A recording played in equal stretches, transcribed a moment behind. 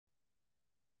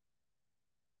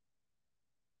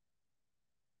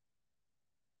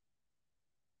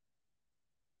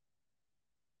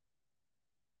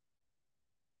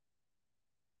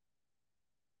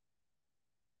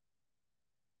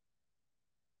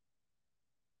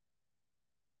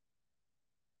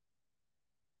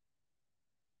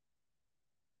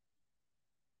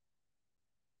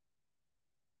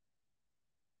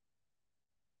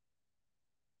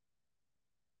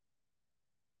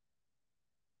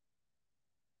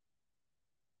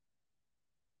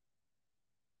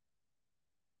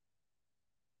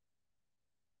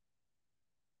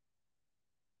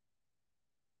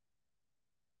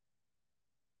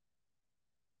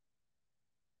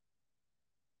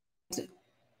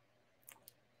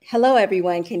Hello,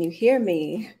 everyone. Can you hear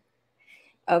me?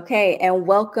 Okay, and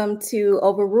welcome to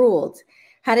Overruled,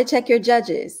 How to Check Your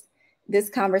Judges. This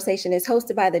conversation is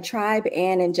hosted by the TRiiBE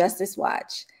and Injustice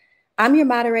Watch. I'm your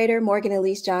moderator, Morgan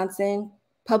Elise Johnson,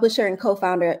 publisher and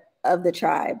co-founder of the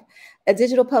TRiiBE, a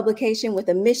digital publication with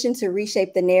a mission to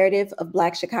reshape the narrative of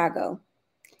Black Chicago.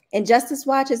 Injustice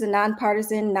Watch is a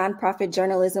nonpartisan, nonprofit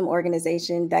journalism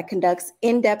organization that conducts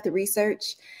in-depth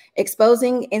research,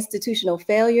 exposing institutional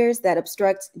failures that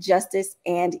obstruct justice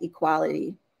and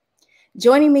equality.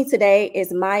 Joining me today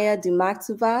is Maya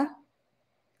Dukmasova.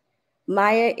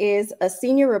 Maya is a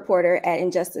senior reporter at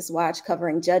Injustice Watch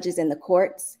covering judges in the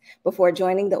courts. Before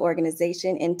joining the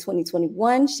organization in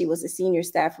 2021, she was a senior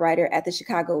staff writer at the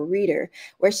Chicago Reader,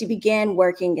 where she began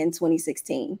working in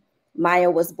 2016.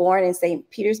 Maya was born in St.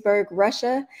 Petersburg,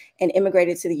 Russia, and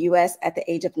immigrated to the US at the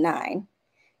age of 9.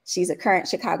 She's a current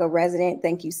Chicago resident.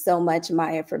 Thank you so much,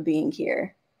 Maya, for being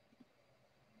here.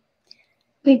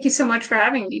 Thank you so much for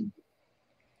having me.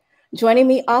 Joining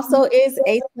me also is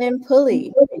Aislinn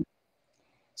Pulley.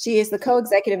 She is the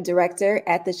co-executive director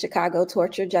at the Chicago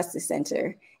Torture Justice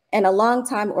Center and a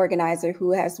longtime organizer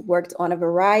who has worked on a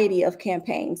variety of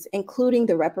campaigns, including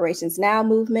the Reparations Now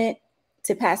movement,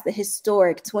 to pass the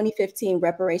historic 2015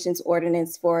 reparations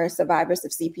ordinance for survivors of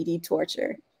CPD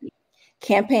torture,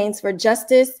 campaigns for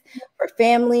justice for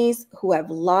families who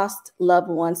have lost loved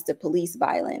ones to police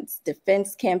violence,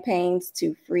 defense campaigns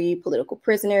to free political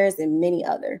prisoners, and many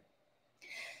other.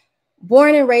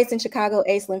 Born and raised in Chicago,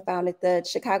 Aislinn founded the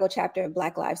Chicago chapter of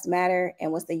Black Lives Matter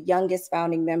and was the youngest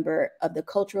founding member of the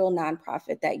cultural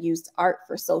nonprofit that used art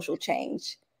for social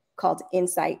change called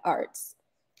Insight Arts.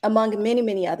 Among many,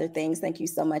 many other things. Thank you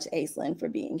so much, Aislinn, for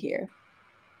being here.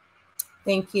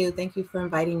 Thank you. Thank you for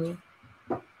inviting me.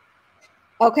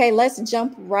 Okay, let's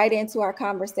jump right into our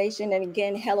conversation. And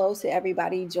again, hello to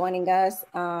everybody joining us.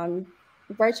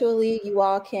 Virtually, you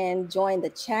all can join the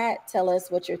chat, tell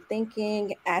us what you're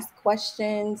thinking, ask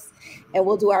questions, and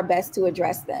we'll do our best to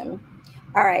address them.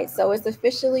 All right, so it's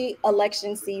officially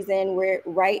election season. We're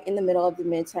right in the middle of the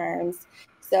midterms.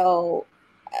 So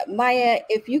Maya,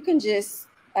 if you can just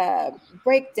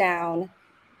break down,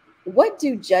 what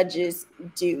do judges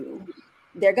do?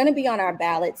 They're going to be on our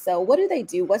ballot. So what do they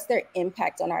do? What's their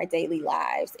impact on our daily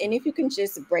lives? And if you can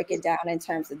just break it down in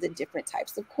terms of the different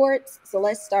types of courts. So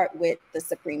let's start with the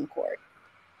Supreme Court.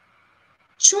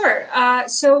 Sure.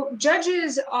 So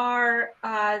judges are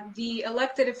the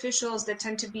elected officials that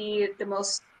tend to be the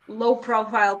most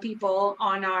low-profile people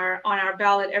on our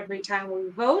ballot every time we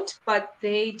vote, but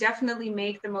they definitely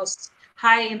make the most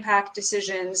high-impact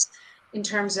decisions in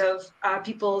terms of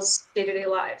people's day-to-day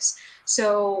lives.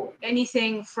 So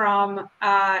anything from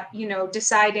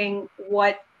deciding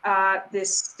what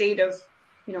this state of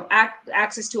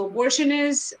access to abortion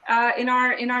is in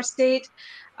our state,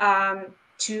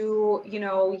 to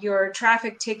your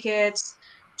traffic tickets,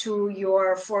 to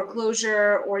your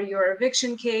foreclosure or your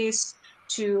eviction case,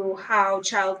 to how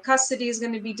child custody is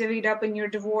going to be divvied up in your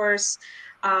divorce,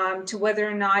 to whether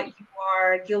or not you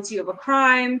are guilty of a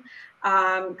crime,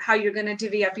 how you're going to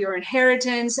divvy up your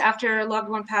inheritance after a loved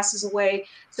one passes away.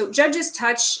 So judges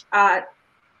touch,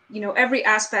 every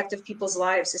aspect of people's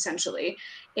lives, essentially.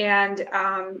 And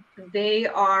they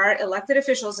are elected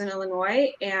officials in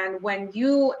Illinois. And when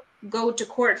you go to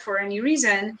court for any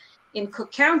reason in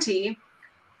Cook County,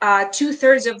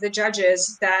 2/3 of the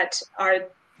judges that are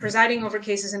presiding over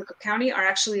cases in Cook County are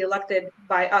actually elected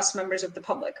by us, members of the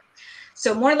public.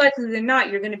 So more likely than not,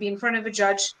 you're going to be in front of a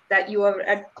judge that you have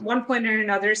at one point or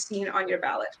another seen on your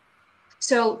ballot.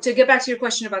 So to get back to your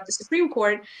question about the Supreme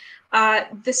Court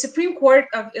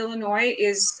of Illinois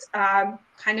is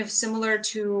kind of similar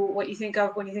to what you think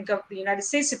of when you think of the United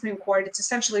States Supreme Court. It's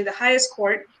essentially the highest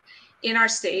court in our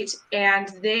state, and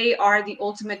they are the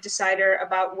ultimate decider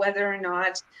about whether or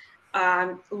not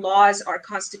laws are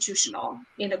constitutional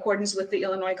in accordance with the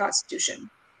Illinois Constitution.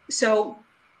 So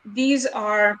these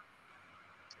are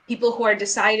people who are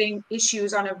deciding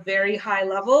issues on a very high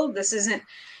level. This isn't,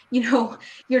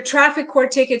 your traffic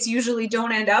court tickets usually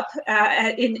don't end up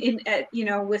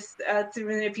through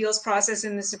an appeals process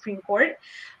in the Supreme Court.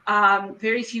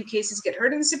 Very few cases get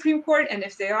heard in the Supreme Court, and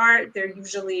if they are, they're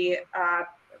usually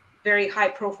very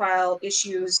high-profile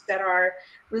issues that are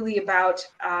really about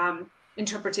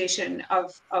interpretation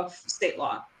of state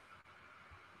law.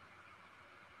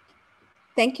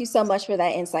 Thank you so much for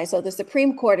that insight. So the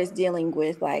Supreme Court is dealing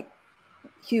with like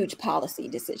huge policy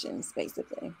decisions,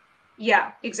 basically.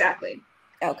 Yeah, exactly.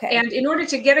 Okay. And in order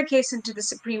to get a case into the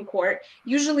Supreme Court,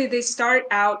 usually they start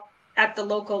out at the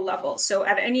local level. So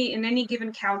in any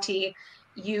given county,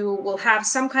 you will have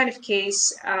some kind of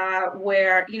case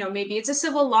where, you know, maybe it's a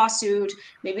civil lawsuit,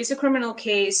 maybe it's a criminal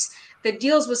case that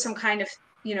deals with some kind of,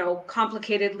 you know,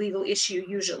 complicated legal issue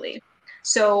usually.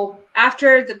 So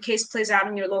after the case plays out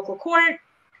in your local court,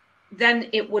 then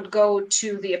it would go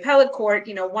to the appellate court.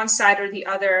 You know, one side or the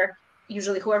other,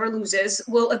 usually whoever loses,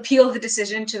 will appeal the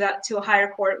decision to a higher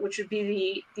court, which would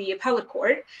be the appellate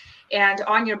court. And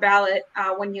on your ballot,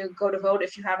 when you go to vote,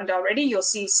 if you haven't already, you'll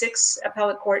see 6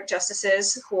 appellate court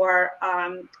justices who are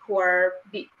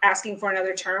asking for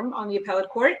another term on the appellate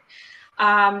court.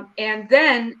 And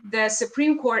then the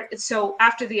Supreme Court, so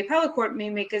after the appellate court may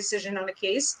make a decision on a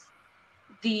case,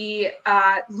 the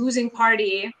losing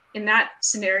party in that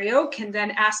scenario can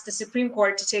then ask the Supreme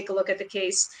Court to take a look at the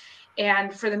case.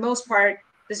 And for the most part,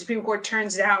 the Supreme Court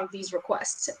turns down these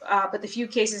requests. But the few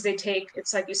cases they take,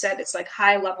 it's like you said, it's like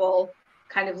high level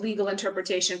kind of legal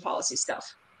interpretation policy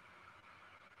stuff.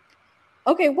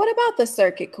 Okay, what about the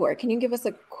circuit court? Can you give us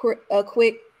a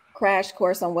quick crash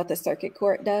course on what the circuit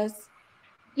court does?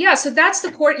 Yeah, so that's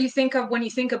the court you think of when you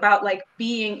think about like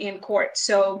being in court.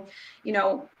 So, you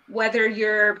know, whether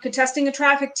you're contesting a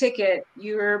traffic ticket,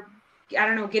 you're, I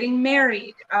don't know, getting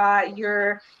married,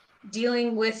 you're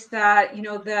dealing with you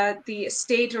know, the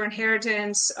estate or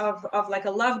inheritance of like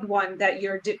a loved one that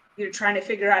you're trying to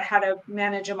figure out how to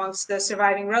manage amongst the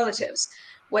surviving relatives,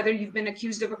 whether you've been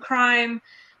accused of a crime,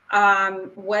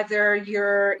 whether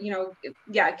you're, you know,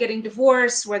 getting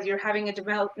divorced, whether you're having a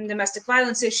domestic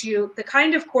violence issue, the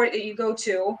kind of court that you go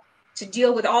to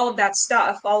deal with all of that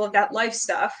stuff, all of that life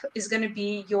stuff, is going to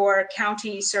be your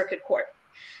county circuit court.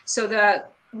 So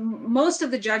most of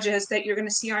the judges that you're going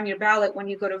to see on your ballot when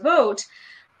you go to vote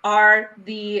are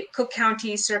the Cook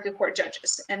County Circuit Court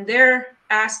judges, and they're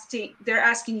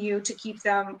asking you to keep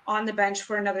them on the bench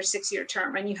for another 6-year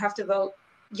term, and you have to vote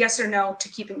yes or no to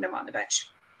keeping them on the bench.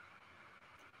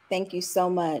 Thank you so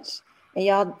much. And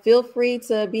y'all feel free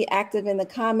to be active in the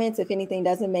comments. If anything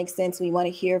doesn't make sense, we want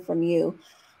to hear from you.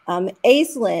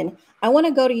 Aislinn, I want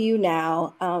to go to you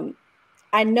now.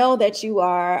 I know that you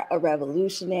are a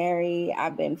revolutionary.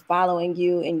 I've been following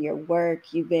you in your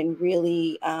work. You've been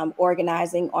really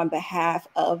organizing on behalf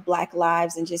of Black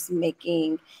lives and just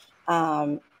making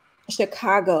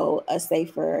Chicago a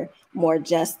safer, more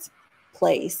just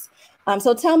place.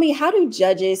 So tell me, how do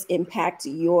judges impact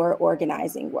your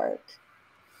organizing work?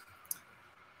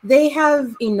 They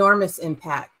have enormous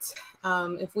impact.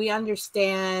 If we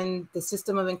understand the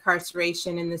system of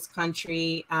incarceration in this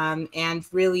country and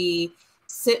really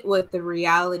sit with the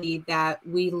reality that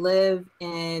we live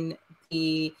in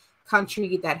the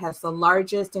country that has the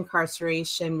largest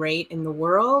incarceration rate in the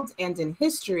world and in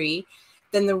history,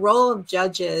 then the role of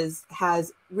judges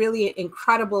has really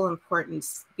incredible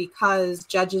importance, because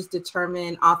judges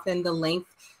determine often the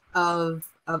length of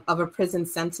a prison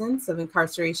sentence, of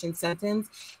incarceration sentence,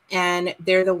 and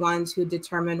they're the ones who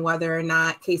determine whether or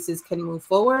not cases can move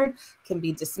forward, can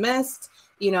be dismissed,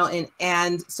 you know,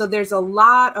 and so there's a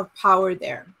lot of power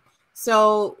there.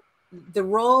 So the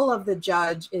role of the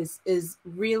judge is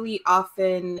really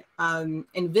often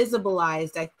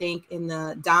invisibilized, I think, in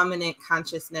the dominant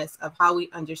consciousness of how we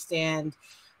understand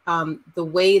the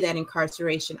way that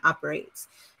incarceration operates.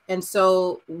 And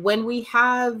so when we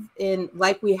have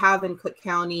like we have in Cook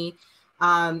County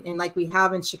and like we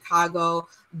have in Chicago,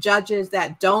 judges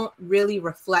that don't really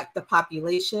reflect the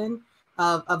population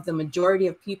of the majority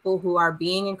of people who are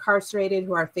being incarcerated,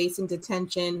 who are facing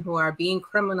detention, who are being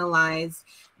criminalized,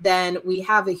 then we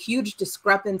have a huge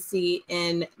discrepancy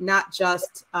in not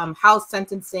just how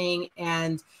sentencing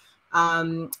and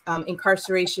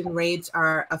incarceration rates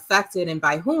are affected and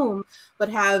by whom, but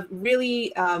have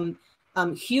really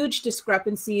huge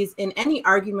discrepancies in any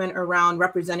argument around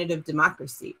representative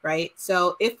democracy, right?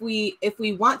 So if we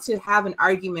want to have an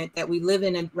argument that we live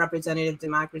in a representative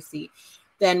democracy,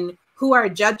 then who our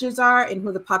judges are and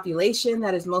who the population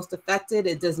that is most affected,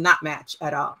 it does not match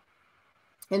at all.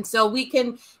 And so we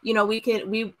can, you know,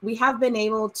 we have been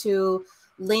able to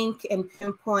link and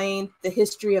pinpoint the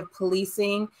history of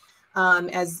policing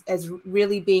as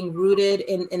really being rooted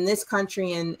in this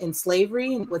country in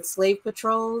slavery and with slave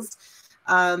patrols.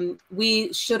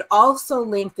 We should also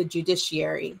link the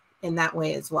judiciary in that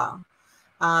way as well.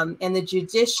 And the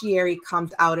judiciary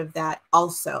comes out of that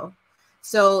also.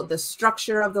 So the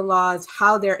structure of the laws,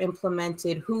 how they're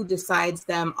implemented, who decides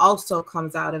them, also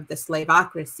comes out of the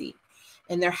slaveocracy.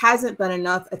 And there hasn't been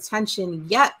enough attention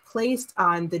yet placed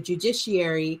on the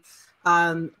judiciary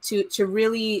to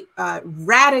really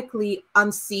radically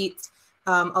unseat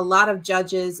a lot of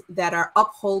judges that are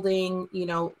upholding, you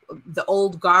know, the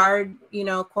old guard, you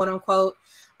know, quote unquote,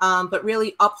 but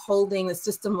really upholding the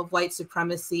system of white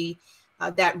supremacy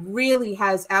that really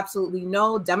has absolutely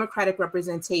no democratic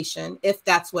representation, if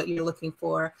that's what you're looking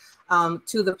for,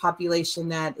 to the population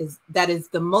that is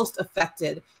the most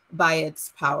affected by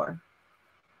its power.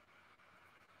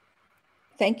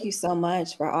 Thank you so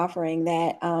much for offering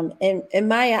that. And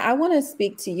Maya, I want to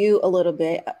speak to you a little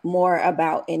bit more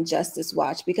about Injustice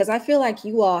Watch, because I feel like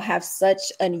you all have such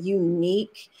a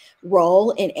unique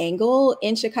role and angle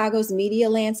in Chicago's media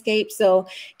landscape. So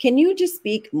can you just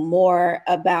speak more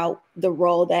about the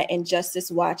role that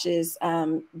Injustice Watch's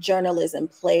journalism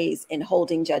plays in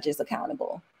holding judges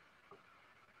accountable?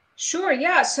 Sure,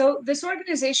 yeah. So this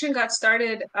organization got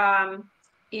started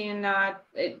in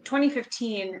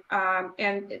 2015,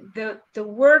 and the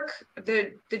work,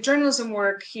 the journalism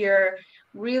work here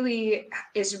really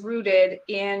is rooted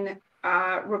in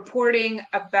reporting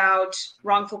about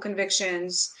wrongful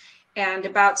convictions and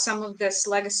about some of this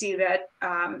legacy that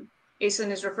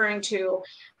Aislinn is referring to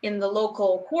in the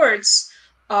local courts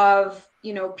of,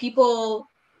 you know, people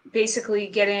basically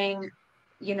getting,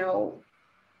 you know,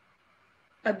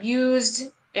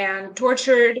 abused and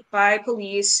tortured by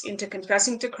police into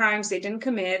confessing to crimes they didn't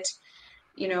commit,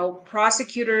 you know,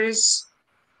 prosecutors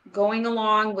going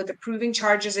along with approving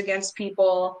charges against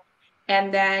people,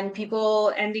 and then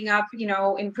people ending up, you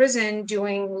know, in prison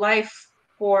doing life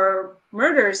for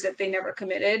murders that they never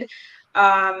committed.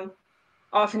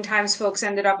 Oftentimes folks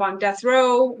ended up on death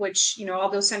row, which, you know, all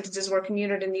those sentences were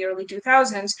commuted in the early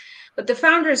 2000s. But the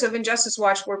founders of Injustice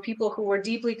Watch were people who were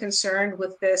deeply concerned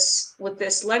with this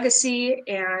legacy,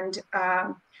 and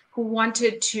who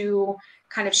wanted to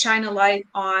kind of shine a light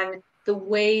on the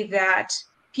way that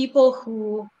people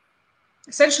who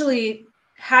essentially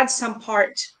had some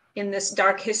part in this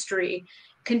dark history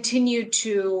continued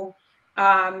to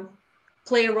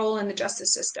play a role in the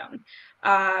justice system.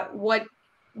 What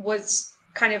was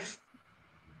kind of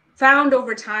found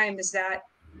over time is that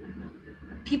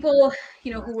people,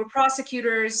 you know, who were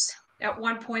prosecutors at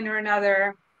one point or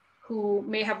another, who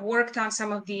may have worked on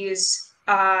some of these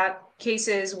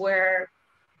cases where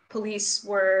police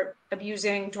were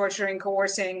abusing, torturing,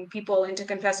 coercing people into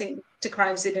confessing to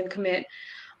crimes they didn't commit,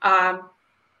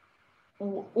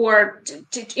 or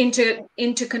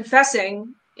into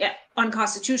confessing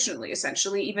unconstitutionally,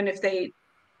 essentially, even if they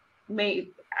may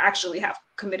actually have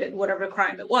committed whatever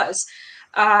crime it was.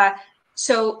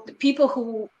 So the people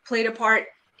who played a part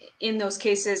in those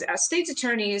cases as state's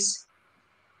attorneys,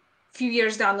 a few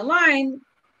years down the line,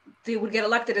 they would get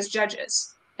elected as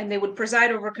judges, and they would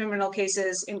preside over criminal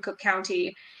cases in Cook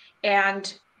County.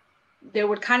 And there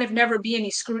would kind of never be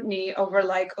any scrutiny over,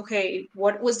 like, okay,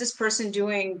 what was this person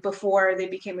doing before they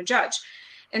became a judge?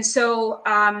 And so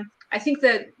I think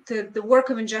that the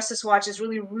work of Injustice Watch is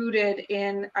really rooted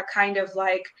in a kind of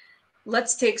like,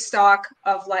 let's take stock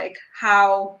of like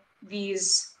how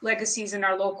these legacies in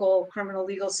our local criminal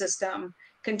legal system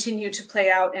continue to play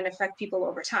out and affect people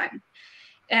over time.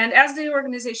 And as the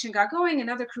organization got going,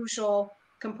 another crucial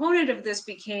component of this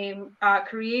became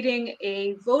creating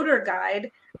a voter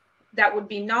guide that would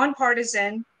be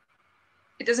nonpartisan.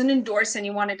 It doesn't endorse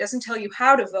anyone. It doesn't tell you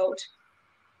how to vote,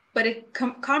 but it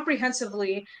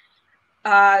comprehensively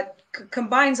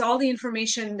combines all the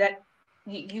information that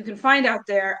you can find out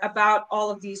there about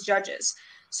all of these judges.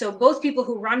 So both people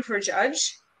who run for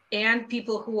judge and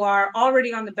people who are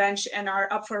already on the bench and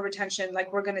are up for retention,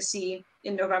 like we're going to see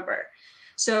in November.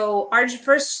 So our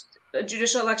first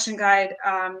judicial election guide,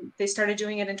 they started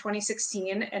doing it in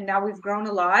 2016, and now we've grown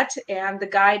a lot. And the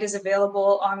guide is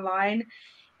available online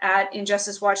at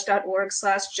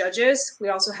injusticewatch.org/judges. We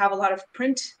also have a lot of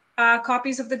print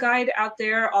copies of the guide out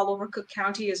there all over Cook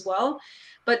County as well.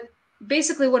 But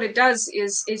basically what it does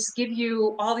is give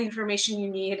you all the information you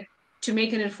need to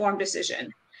make an informed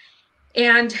decision.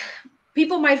 And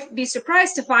people might be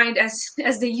surprised to find as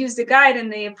they use the guide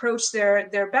and they approach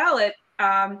their ballot,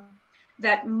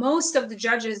 that most of the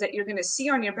judges that you're going to see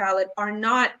on your ballot are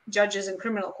not judges in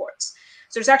criminal courts.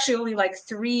 So there's actually only like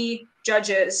 3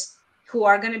 judges who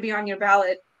are going to be on your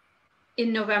ballot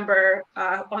in November,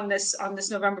 on this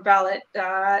November ballot,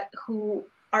 who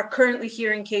are currently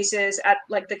hearing cases at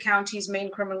like the county's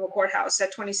main criminal courthouse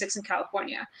at 26 in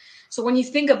California. So when you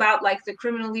think about like the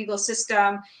criminal legal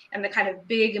system and the kind of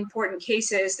big important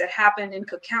cases that happen in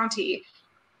Cook County,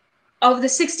 of the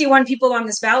 61 people on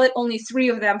this ballot, only 3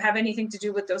 of them have anything to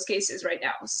do with those cases right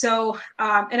now. So,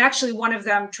 and actually one of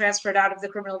them transferred out of the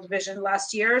criminal division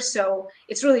last year. So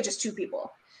it's really just 2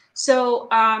 people. So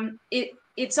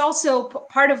it's also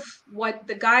part of what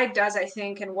the guide does, I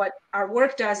think, and what our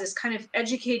work does is kind of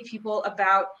educate people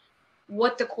about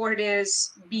what the court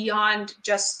is beyond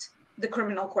just the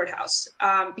criminal courthouse,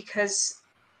 because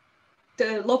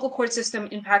the local court system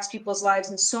impacts people's lives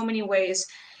in so many ways.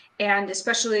 And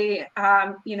especially,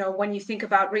 you know, when you think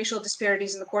about racial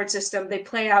disparities in the court system, they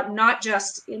play out not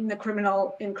just in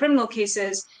criminal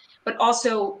cases, but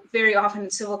also very often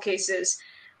in civil cases.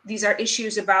 These are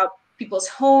issues about people's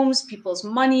homes, people's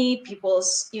money,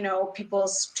 people's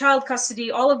child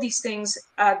custody, all of these things,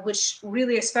 which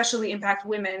really especially impact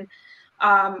women,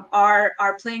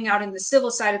 are playing out in the civil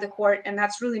side of the court. And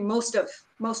that's really most of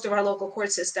our local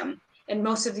court system. And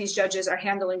most of these judges are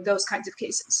handling those kinds of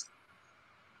cases.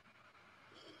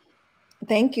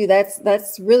 Thank you.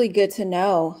 That's really good to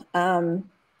know.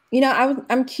 You know,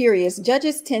 I'm curious.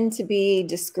 Judges tend to be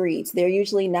discreet. They're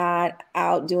usually not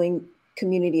out doing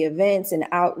community events and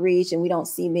outreach, and we don't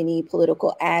see many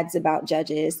political ads about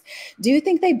judges. Do you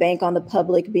think they bank on the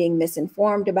public being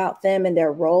misinformed about them and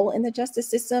their role in the justice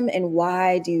system? And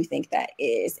why do you think that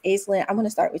is? Aislinn, I'm going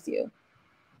to start with you.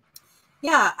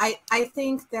 Yeah, I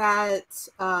think that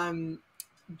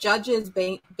judges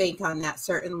bank on that,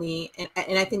 certainly.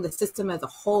 And I think the system as a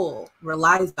whole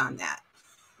relies on that.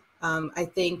 I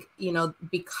think, you know,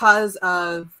 because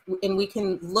of, and we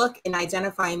can look and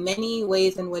identify many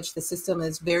ways in which the system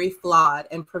is very flawed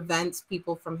and prevents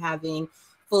people from having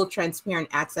full, transparent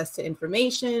access to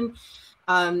information.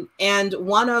 And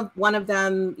one of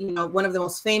them, you know, one of the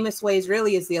most famous ways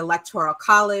really is the Electoral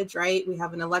College, right? We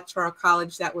have an Electoral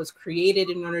College that was created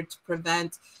in order to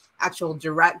prevent actual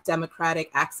direct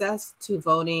democratic access to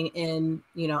voting in,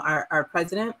 you know, our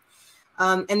president.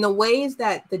 And the ways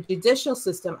that the judicial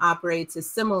system operates is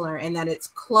similar in that it's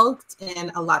cloaked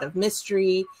in a lot of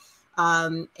mystery,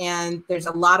 and there's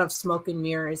a lot of smoke and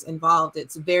mirrors involved.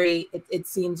 It's it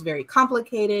seems very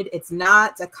complicated. It's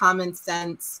not a common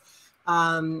sense.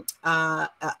 It's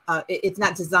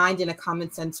not designed in a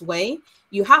common sense way.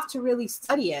 You have to really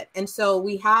study it. And so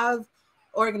we have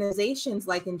organizations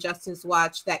like Injustice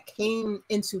Watch that came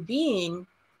into being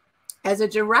as a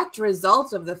direct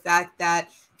result of the fact that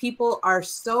people are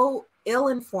so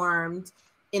ill-informed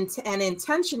and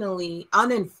intentionally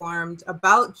uninformed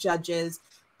about judges,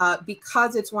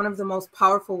 because it's one of the most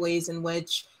powerful ways in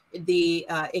which the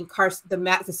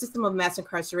system of mass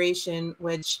incarceration,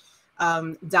 which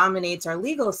dominates our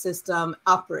legal system,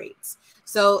 operates.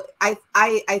 So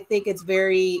I think it's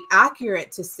very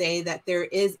accurate to say that there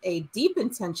is a deep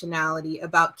intentionality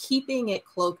about keeping it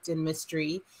cloaked in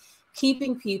mystery,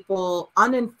 keeping people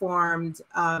uninformed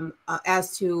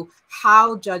as to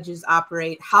how judges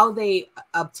operate, how they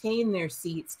obtain their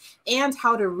seats, and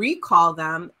how to recall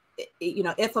them, you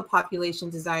know, if a population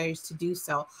desires to do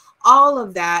so. All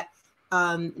of that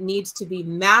needs to be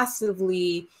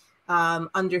massively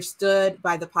understood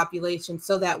by the population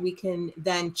so that we can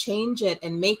then change it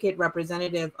and make it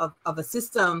representative of a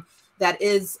system that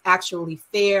is actually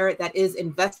fair, that is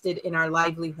invested in our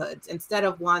livelihoods, instead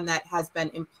of one that has been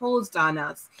imposed on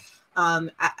us out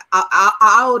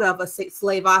of a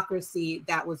slaveocracy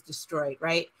that was destroyed,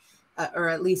 right? Or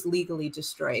at least legally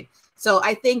destroyed. So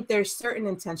I think there's certain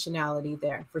intentionality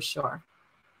there for sure.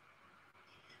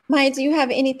 Maya, do you have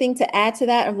anything to add to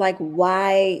that, of like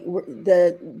why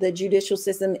the judicial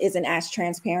system isn't as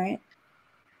transparent?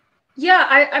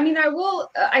 Yeah, I mean,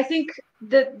 I think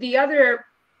that the other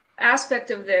aspect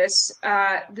of this,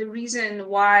 the reason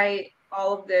why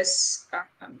all of this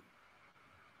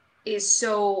is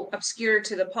so obscure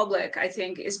to the public, I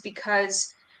think, is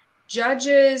because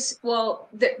judges, well,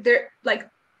 they're like,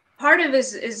 part of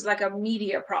this is like a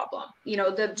media problem. You know,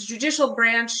 the judicial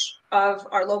branch of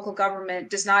our local government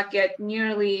does not get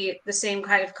nearly the same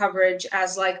kind of coverage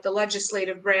as like the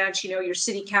legislative branch, you know, your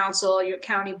city council, your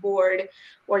county board,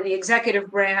 or the executive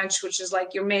branch, which is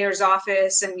like your mayor's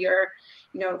office and your,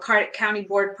 you know, county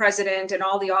board president and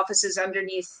all the offices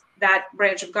underneath that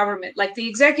branch of government. Like the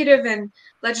executive and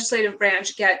legislative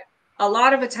branch get a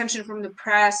lot of attention from the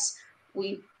press.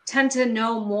 We tend to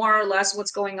know more or less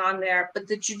what's going on there, but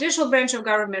the judicial branch of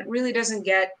government really doesn't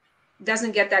get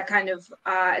that kind of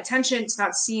attention. It's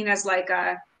not seen as like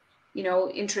a, you know,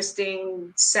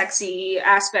 interesting, sexy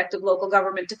aspect of local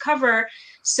government to cover.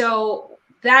 So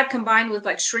that combined with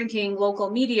like shrinking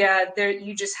local media, there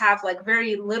you just have like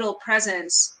very little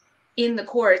presence in the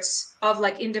courts of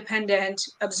like independent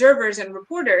observers and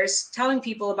reporters telling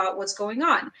people about what's going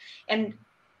on. And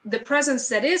the presence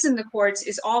that is in the courts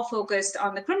is all focused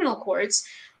on the criminal courts.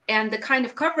 And the kind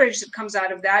of coverage that comes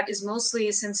out of that is mostly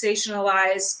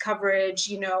sensationalized coverage,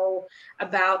 you know,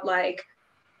 about like,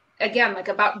 again, like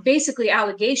about basically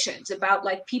allegations about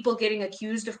like people getting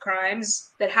accused of crimes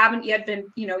that haven't yet been,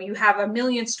 you know, you have a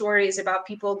million stories about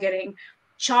people getting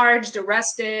charged,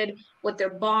 arrested, what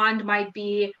their bond might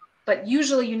be, but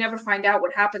usually you never find out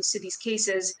what happens to these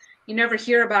cases. You never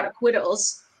hear about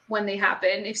acquittals. when they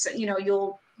happen. If you know,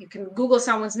 you can Google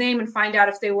someone's name and find out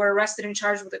if they were arrested and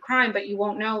charged with a crime, but you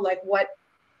won't know like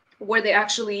where they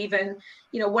actually even,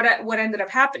 you know, what ended up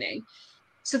happening.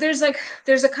 So there's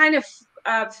a kind of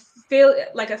a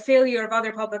failure of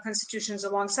other public institutions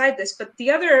alongside this. But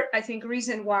the other, I think,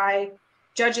 reason why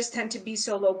judges tend to be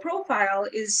so low profile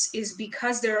is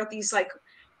because there are these like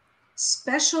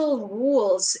special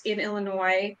rules in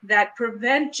Illinois that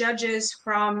prevent judges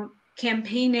from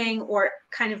campaigning or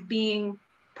kind of being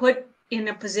put in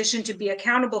a position to be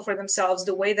accountable for themselves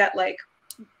the way that like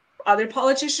other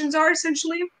politicians are,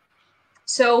 essentially.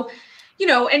 So, you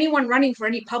know, anyone running for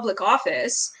any public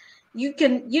office, you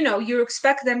can, you know, you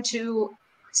expect them to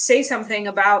say something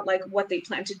about like what they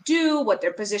plan to do, what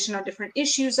their position on different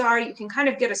issues are. You can kind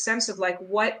of get a sense of like,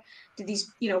 what do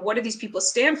these people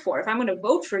stand for? If I'm going to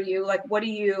vote for you, like, what do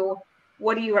you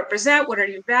represent? What are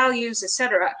your values,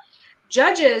 etc.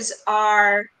 Judges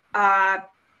are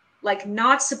like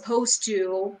not supposed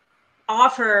to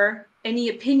offer any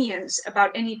opinions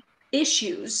about any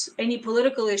issues, any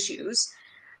political issues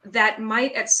that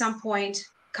might at some point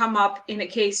come up in a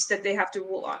case that they have to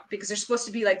rule on, because they're supposed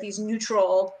to be like these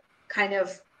neutral kind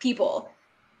of people.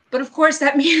 But of course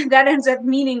that ends up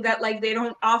meaning that like they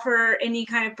don't offer any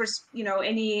kind of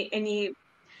any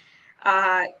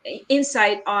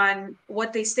insight on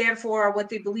what they stand for, what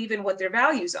they believe in, what their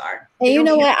values are. And you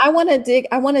know what? I want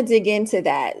to dig into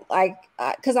that, like,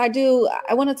 because I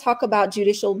want to talk about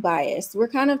judicial bias. We're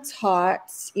kind of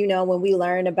taught, you know, when we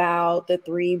learn about the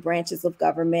three branches of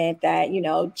government that, you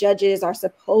know, judges are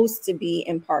supposed to be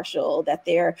impartial, that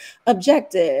they're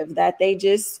objective, that they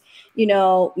just, you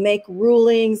know, make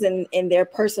rulings and their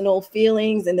personal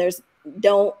feelings and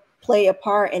don't play a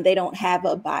part and they don't have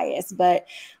a bias. But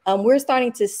we're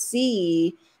starting to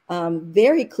see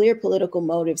very clear political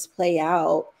motives play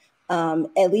out,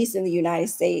 at least in the United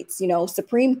States. You know,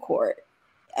 Supreme Court,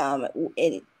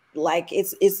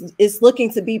 it's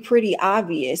looking to be pretty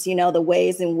obvious, you know, the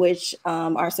ways in which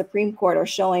our Supreme Court are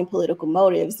showing political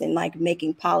motives and like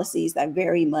making policies that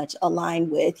very much align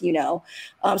with, you know,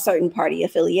 certain party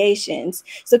affiliations.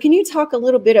 So can you talk a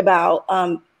little bit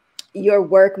about your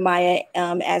work, Maya,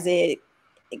 as it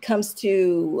comes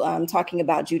to talking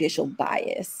about judicial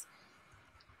bias?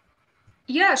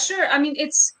 Yeah, sure. I mean,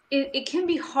 it can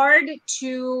be hard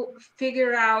to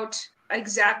figure out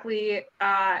exactly,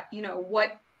 you know,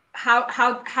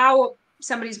 how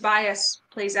somebody's bias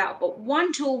plays out. But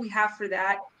one tool we have for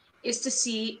that is to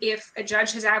see if a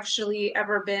judge has actually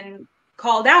ever been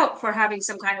called out for having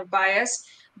some kind of bias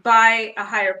by a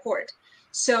higher court.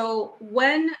 So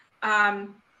when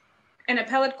an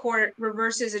appellate court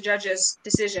reverses a judge's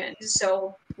decision,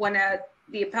 so when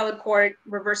the appellate court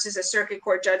reverses a circuit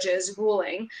court judge's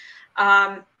ruling,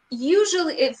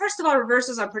 usually, first of all,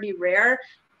 reversals are pretty rare.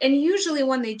 And usually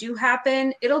when they do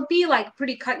happen, it'll be like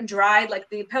pretty cut and dry. Like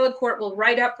the appellate court will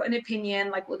write up an opinion,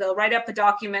 like they'll write up a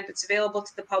document that's available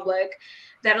to the public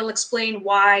that'll explain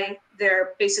why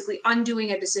they're basically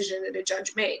undoing a decision that a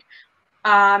judge made.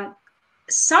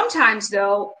 Sometimes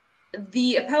though,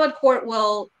 the appellate court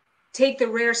will take the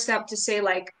rare step to say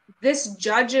like, this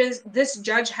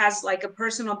judge has like a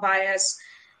personal bias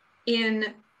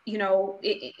in, you know,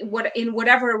 in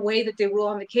whatever way that they rule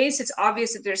on the case. It's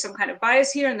obvious that there's some kind of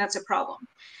bias here, and that's a problem.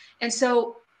 And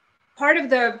so part of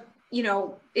the, you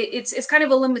know, it's kind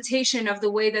of a limitation of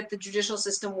the way that the judicial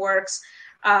system works,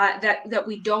 that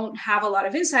we don't have a lot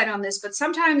of insight on this. But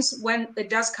sometimes when it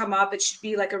does come up, it should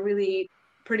be like a really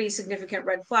pretty significant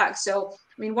red flag. So,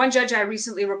 I mean, one judge I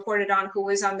recently reported on who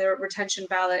is on the retention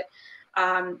ballot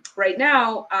right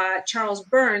now, Charles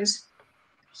Burns,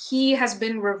 he has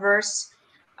been reversed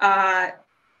by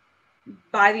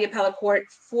the appellate court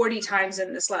 40 times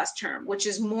in this last term, which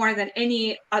is more than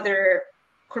any other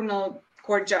criminal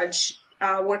court judge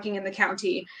working in the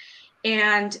county.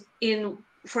 And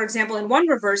for example, in one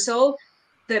reversal,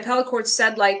 the appellate court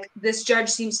said like, this judge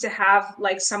seems to have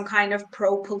like some kind of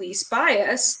pro-police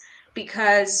bias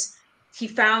because he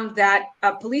found that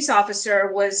a police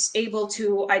officer was able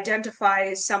to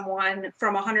identify someone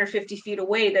from 150 feet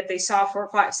away that they saw for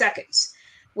 5 seconds,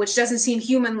 which doesn't seem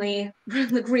humanly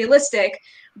realistic.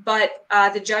 But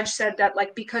the judge said that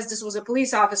like, because this was a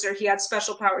police officer, he had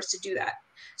special powers to do that.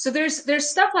 So there's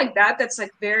stuff like that that's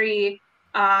like very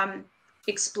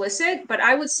explicit. But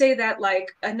I would say that like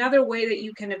another way that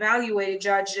you can evaluate a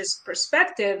judge's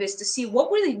perspective is to see what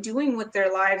were they doing with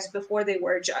their lives before they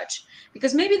were a judge,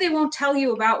 because maybe they won't tell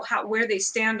you about where they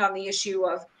stand on the issue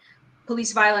of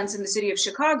police violence in the city of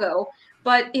Chicago.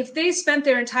 But if they spent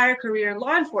their entire career in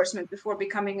law enforcement before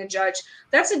becoming a judge,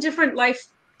 that's a different life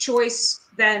choice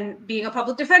than being a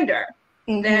public defender.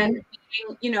 than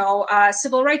being, you know, a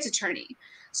civil rights attorney.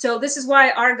 So this is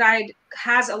why our guide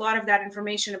has a lot of that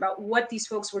information about what these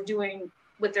folks were doing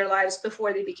with their lives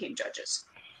before they became judges.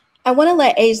 I want to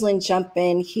let Aislinn jump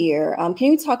in here.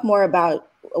 Can you talk more about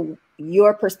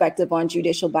your perspective on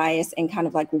judicial bias and kind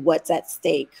of like what's at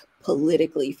stake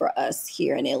politically for us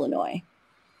here in Illinois?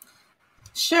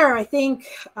 Sure. I think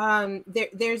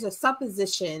there's a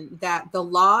supposition that the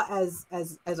law as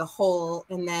a whole,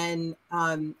 and then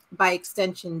by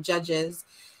extension judges,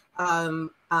 are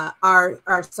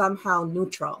somehow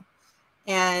neutral,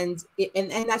 and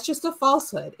that's just a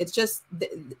falsehood. It's just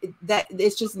that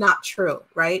it's just not true,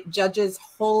 right? Judges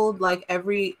hold, like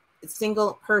every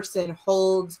single person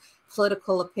holds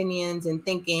political opinions and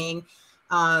thinking,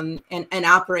 and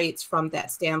operates from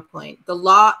that standpoint. The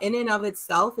law in and of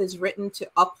itself is written to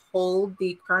uphold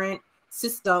the current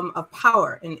system of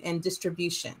power and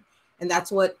distribution. And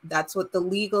that's what the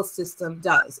legal system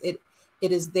does. It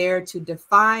is there to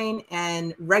define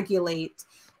and regulate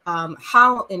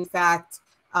how, in fact,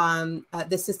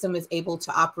 the system is able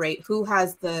to operate, who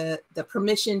has the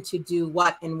permission to do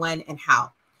what and when and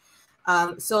how.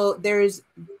 So there is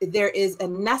a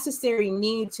necessary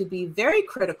need to be very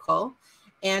critical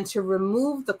and to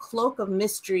remove the cloak of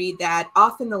mystery that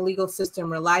often the legal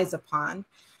system relies upon,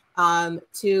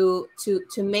 to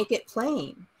make it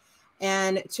plain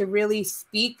and to really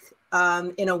speak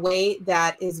in a way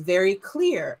that is very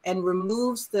clear and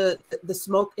removes the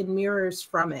smoke and mirrors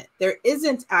from it. There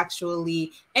isn't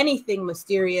actually anything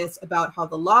mysterious about how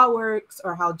the law works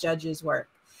or how judges work.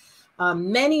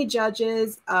 Many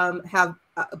judges have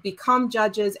become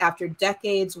judges after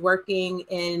decades working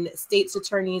in state's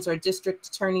attorneys or district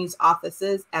attorneys'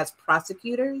 offices as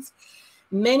prosecutors.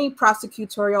 Many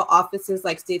prosecutorial offices,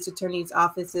 like state's attorneys'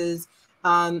 offices,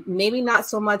 maybe not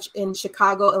so much in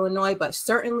Chicago, Illinois, but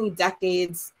certainly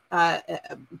decades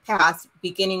past,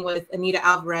 beginning with Anita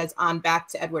Alvarez on back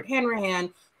to Edward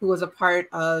Hanrahan, who was a part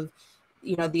of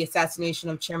the assassination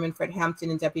of Chairman Fred Hampton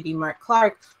and Deputy Mark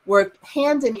Clark, worked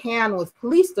hand in hand with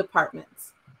police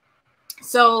departments.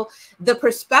 So the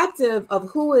perspective of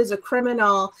who is a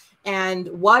criminal and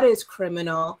what is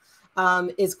criminal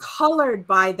is colored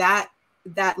by that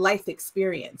life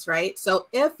experience, right? So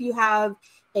if you have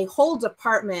a whole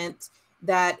department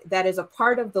that is a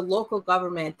part of the local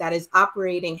government that is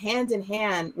operating hand in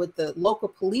hand with the local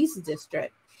police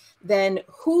district, then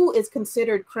who is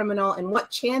considered criminal and what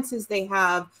chances they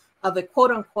have of a quote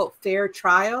unquote fair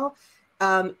trial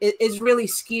is really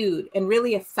skewed and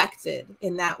really affected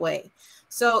in that way.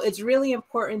 So it's really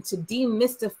important to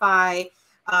demystify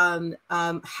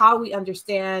how we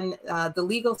understand the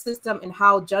legal system and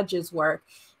how judges work,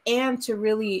 and to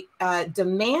really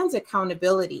demand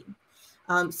accountability.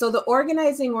 So the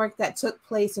organizing work that took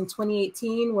place in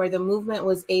 2018, where the movement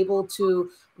was able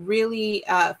to really,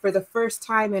 for the first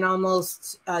time in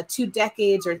almost 2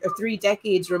 decades or 3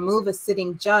 decades, remove a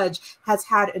sitting judge, has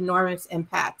had enormous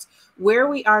impact. Where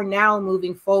we are now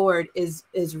moving forward is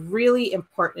really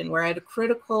important. We're at a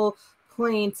critical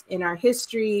point in our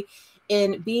history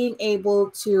in being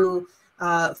able to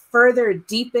further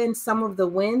deepen some of the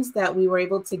wins that we were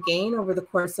able to gain over the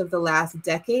course of the last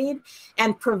decade,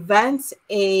 and prevent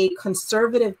a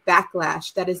conservative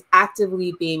backlash that is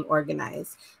actively being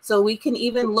organized. So we can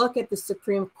even look at the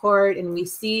Supreme Court and we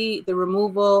see the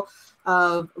removal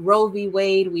of Roe v.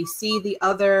 Wade. We see the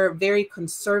other very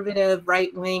conservative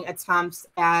right-wing attempts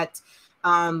at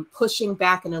pushing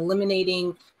back and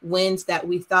eliminating wins that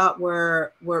we thought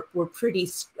were pretty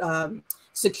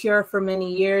secure for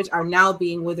many years, are now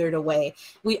being withered away.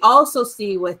 We also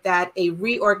see with that a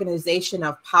reorganization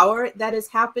of power that is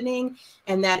happening,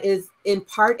 and that is in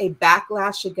part a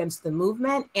backlash against the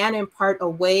movement, and in part a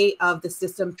way of the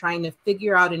system trying to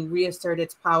figure out and reassert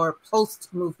its power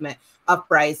post-movement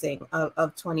uprising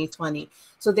of 2020.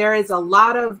 So there is a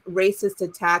lot of racist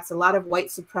attacks, a lot of white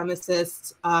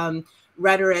supremacist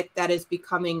rhetoric that is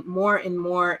becoming more and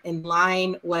more in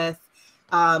line with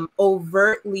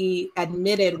overtly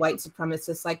admitted white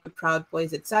supremacists like the Proud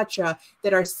Boys, etc.,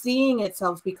 that are seeing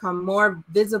itself become more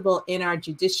visible in our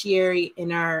judiciary,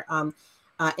 in our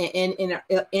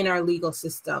in our legal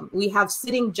system. We have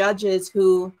sitting judges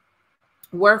who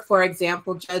were, for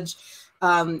example,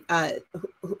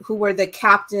 who were the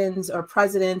captains or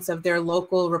presidents of their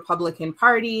local Republican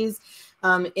parties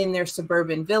in their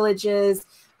suburban villages.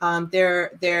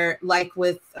 They're like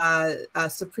with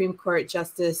Supreme Court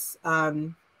Justice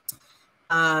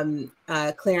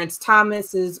Clarence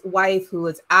Thomas's wife, who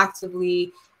was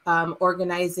actively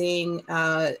organizing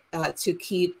to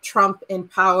keep Trump in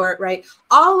power, right?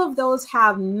 All of those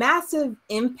have massive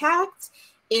impact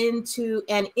into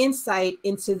and insight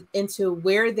into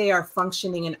where they are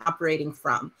functioning and operating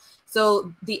from.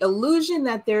 So the illusion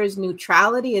that there is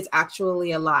neutrality is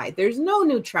actually a lie. There's no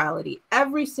neutrality.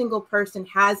 Every single person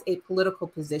has a political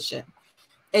position.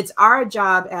 It's our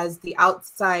job as the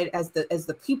outside, as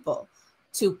the people,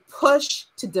 to push,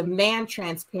 to demand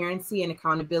transparency and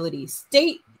accountability.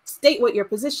 State what your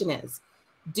position is.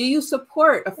 Do you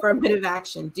support affirmative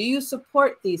action? Do you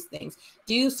support these things?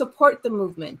 Do you support the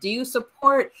movement? Do you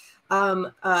support,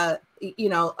 a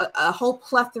whole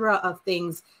plethora of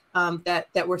things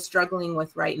that we're struggling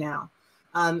with right now?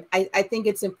 I think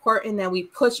it's important that we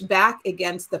push back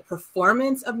against the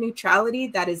performance of neutrality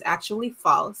that is actually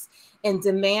false, and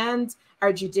demand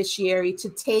our judiciary to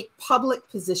take public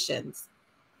positions.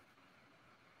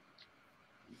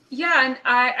 Yeah, and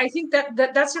I think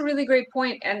that's a really great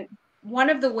point. And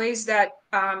one of the ways that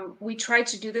we try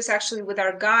to do this actually with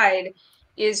our guide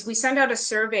is we send out a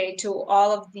survey to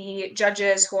all of the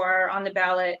judges who are on the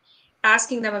ballot,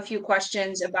 asking them a few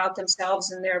questions about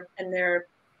themselves and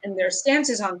their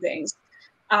stances on things.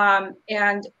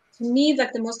 And to me,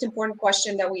 like the most important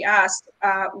question that we asked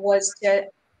was to,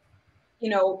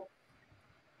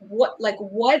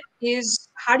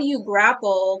 how do you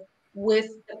grapple with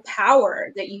the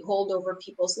power that you hold over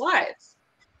people's lives?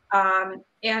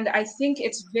 And I think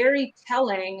it's very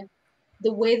telling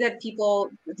the way that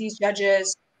these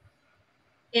judges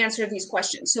answer these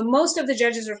questions. So most of the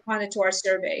judges responded to our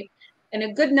survey, and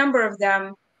a good number of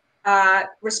them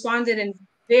responded in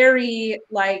very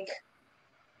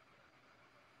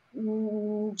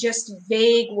just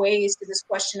vague ways to this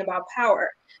question about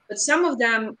power. But some of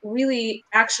them really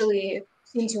actually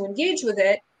seemed to engage with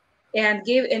it and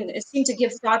seemed to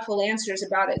give thoughtful answers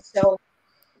about it. So,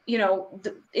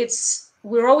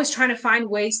 we're always trying to find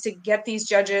ways to get these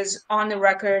judges on the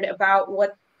record about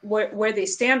where they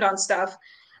stand on stuff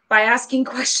by asking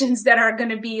questions that are going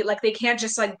to be like, they can't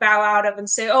just bow out of and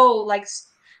say, oh, like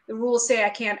the rules say I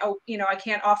can't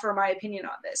offer my opinion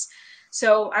on this.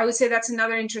 So I would say that's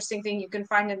another interesting thing you can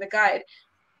find in the guide.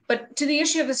 But to the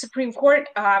issue of the Supreme Court,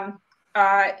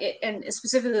 and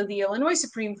specifically the Illinois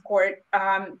Supreme Court,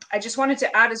 I just wanted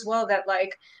to add as well that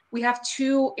we have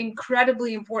two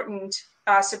incredibly important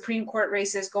Supreme Court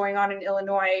races going on in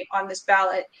Illinois on this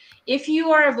ballot. If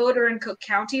you are a voter in Cook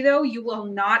County, though, you will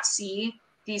not see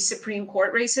these Supreme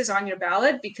Court races on your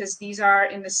ballot because these are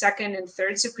in the 2nd and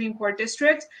 3rd Supreme Court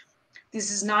district.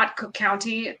 This is not Cook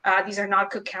County. These are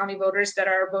not Cook County voters that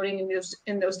are voting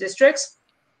in those districts.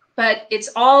 But it's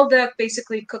all the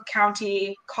basically Cook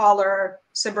County, collar,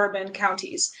 suburban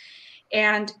counties.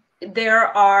 And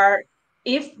there are,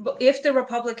 if the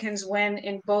Republicans win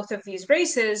in both of these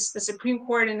races, the Supreme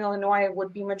Court in Illinois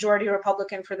would be majority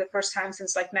Republican for the first time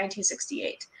since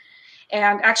 1968.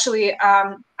 And actually,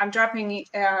 I'm dropping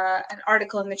an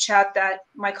article in the chat that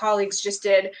my colleagues just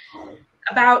did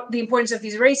about the importance of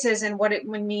these races and what it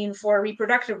would mean for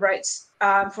reproductive rights,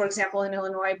 for example, in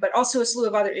Illinois, but also a slew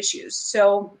of other issues.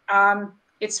 So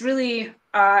it's really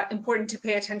important to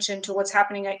pay attention to what's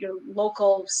happening at your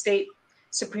local state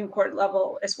Supreme Court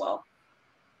level as well.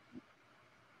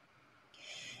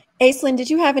 Aislinn, did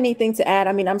you have anything to add?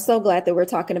 I mean, I'm so glad that we're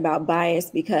talking about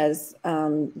bias because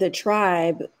the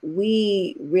TRiiBE,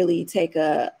 we really take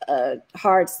a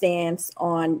hard stance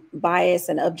on bias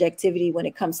and objectivity when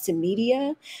it comes to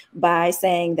media by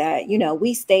saying that,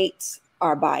 we state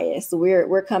our bias.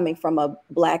 We're coming from a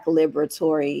Black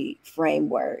liberatory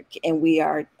framework, and we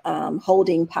are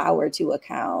holding power to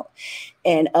account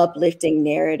and uplifting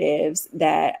narratives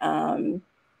that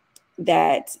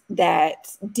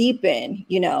deepen,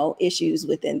 issues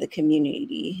within the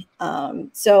community.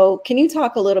 So can you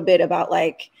talk a little bit about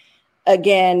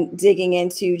again, digging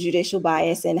into judicial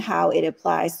bias and how it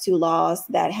applies to laws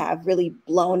that have really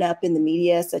blown up in the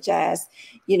media, such as,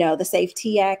 the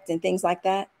Safety Act and things like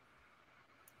that?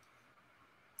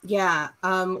 Yeah,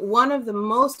 one of the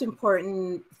most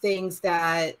important things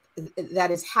that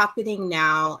is happening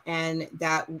now and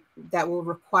that will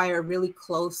require really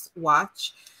close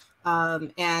watch,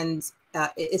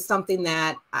 it's something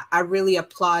that I really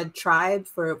applaud TRiiBE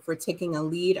for taking a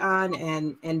lead on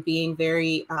and being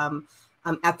very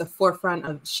at the forefront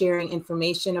of sharing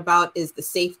information about, is the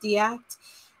Safety Act.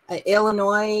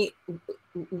 Illinois,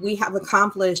 we have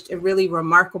accomplished a really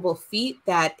remarkable feat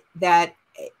that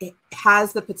it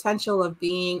has the potential of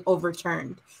being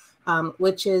overturned,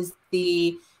 which is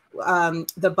the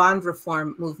bond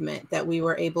reform movement that we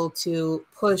were able to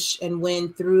push and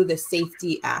win through the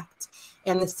Safety Act.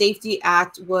 And the Safety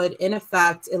Act would, in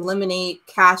effect, eliminate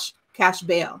cash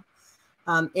bail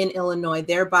in Illinois,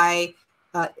 thereby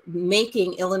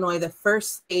making Illinois the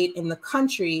first state in the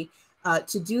country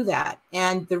to do that.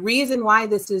 And the reason why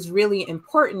this is really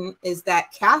important is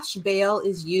that cash bail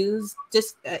is used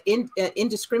just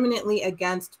indiscriminately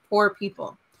against poor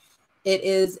people. It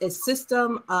is a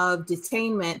system of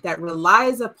detainment that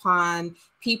relies upon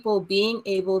people being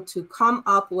able to come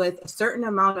up with a certain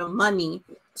amount of money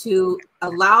to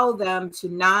allow them to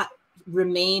not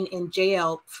remain in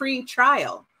jail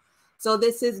pre-trial. So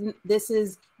this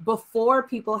is before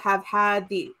people have had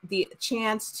the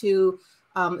chance to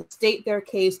state their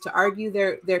case, to argue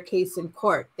their case in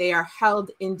court. They are held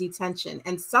in detention.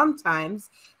 And sometimes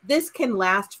this can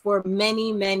last for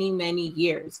many, many, many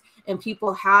years. And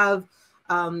people have,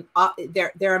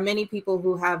 there are many people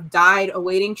who have died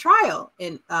awaiting trial.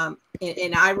 And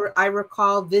I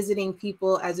recall visiting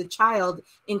people as a child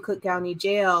in Cook County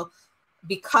Jail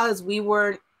because we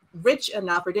weren't rich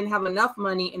enough or didn't have enough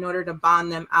money in order to bond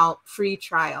them out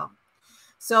pre-trial.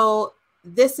 So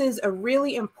this is a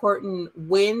really important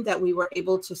win that we were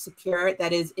able to secure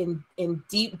that is in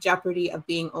deep jeopardy of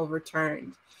being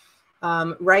overturned.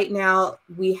 Right now,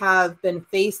 we have been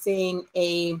facing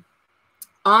a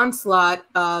onslaught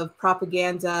of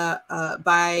propaganda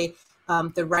by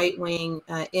the right wing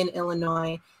in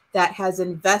Illinois that has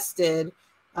invested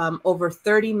over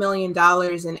 $30 million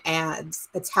in ads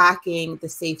attacking the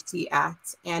Safety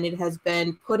Act. And it has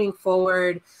been putting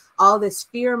forward all this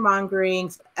fear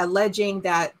mongering, alleging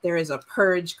that there is a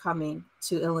purge coming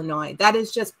to Illinois. That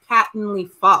is just patently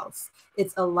false.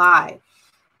 It's a lie.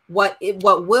 What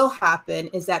will happen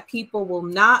is that people will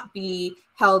not be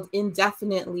held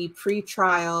indefinitely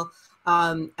pre-trial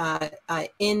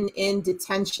in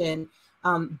detention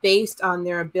based on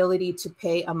their ability to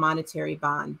pay a monetary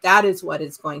bond. That is what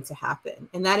is going to happen.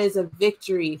 And that is a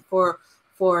victory for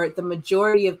the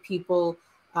majority of people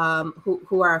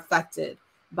who are affected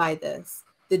by this.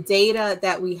 The data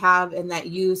that we have and that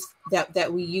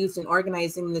we used in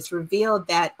organizing this revealed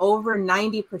that over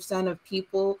 90% of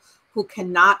people who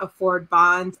cannot afford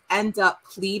bonds end up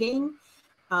pleading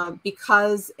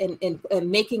because and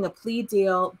making a plea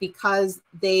deal because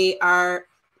they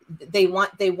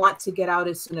want to get out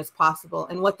as soon as possible.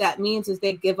 And what that means is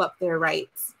they give up their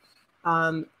rights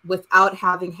without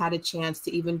having had a chance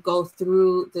to even go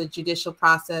through the judicial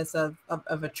process of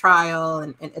a trial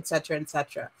and et cetera, et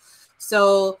cetera.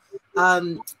 So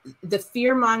the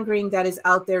fear mongering that is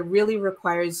out there really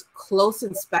requires close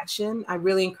inspection. I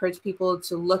really encourage people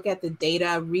to look at the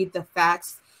data, read the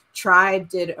facts. TRiiBE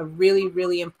did a really,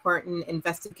 really important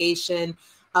investigation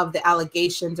of the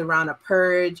allegations around a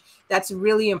purge. That's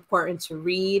really important to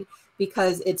read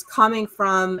because it's coming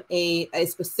from a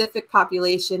specific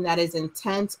population that is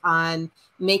intent on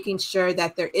making sure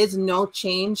that there is no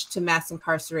change to mass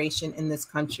incarceration in this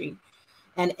country.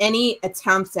 And any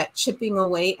attempts at chipping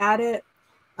away at it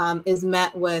is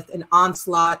met with an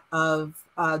onslaught of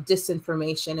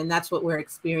disinformation. And that's what we're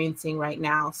experiencing right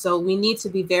now. So we need to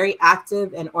be very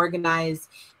active and organized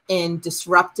in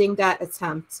disrupting that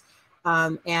attempt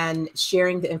and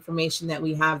sharing the information that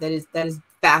we have that is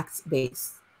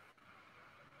facts-based.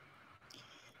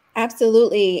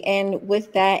 Absolutely. And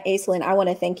with that, Aislinn, I want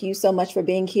to thank you so much for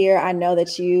being here. I know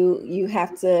that you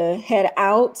have to head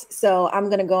out. So I'm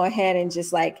going to go ahead and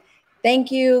just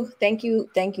thank you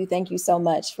so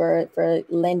much for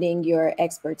lending your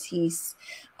expertise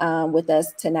with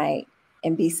us tonight,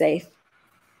 and be safe.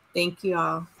 Thank you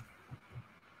all.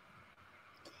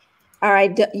 All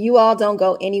right, you all don't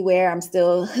go anywhere. I'm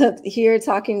still here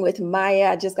talking with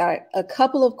Maya. I just got a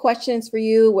couple of questions for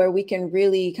you where we can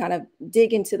really kind of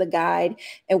dig into the guide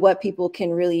and what people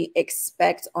can really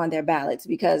expect on their ballots,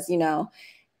 because, you know,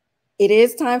 it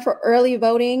is time for early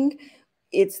voting.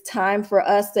 It's time for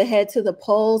us to head to the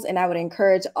polls, and I would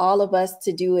encourage all of us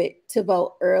to do it, to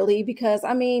vote early, because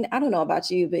I mean, I don't know about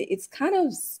you, but it's kind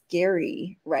of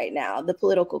scary right now, the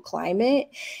political climate.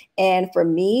 And for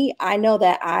me, I know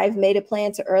that I've made a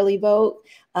plan to early vote.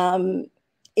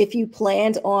 If you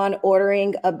planned on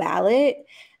ordering a ballot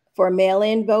for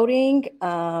mail-in voting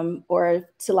or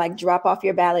to drop off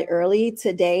your ballot early,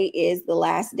 today is the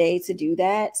last day to do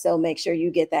that. So make sure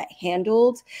you get that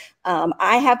handled.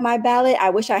 I have my ballot. I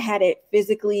wish I had it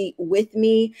physically with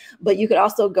me, but you could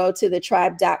also go to the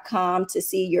TRiiBE.com to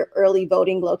see your early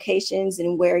voting locations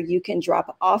and where you can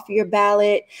drop off your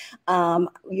ballot.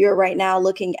 You're right now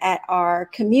looking at our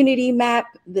community map,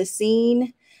 the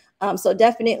scene. So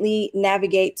definitely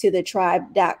navigate to the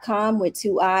TRiiBE.com with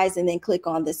 2 eyes and then click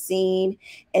on the scene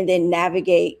and then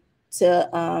navigate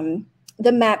to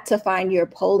the map to find your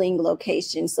polling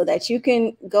location so that you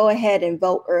can go ahead and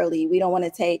vote early. We don't want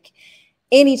to take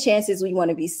any chances. We want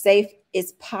to be safe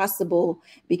as possible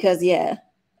because, yeah,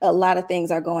 a lot of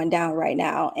things are going down right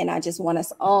now, and I just want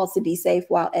us all to be safe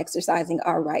while exercising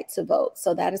our right to vote.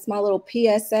 So that is my little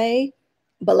PSA,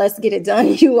 but let's get it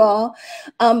done, you all.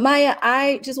 Maya,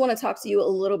 I just want to talk to you a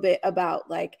little bit about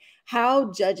like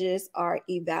how judges are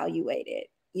evaluated,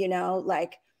 you know,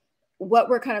 like what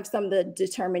were kind of some of the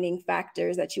determining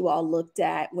factors that you all looked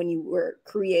at when you were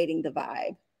creating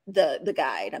the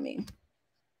guide, I mean.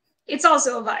 It's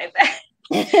also a vibe.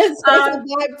 It's a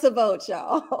vibe to vote,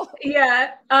 y'all.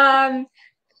 Yeah.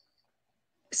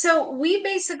 So we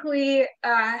basically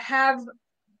have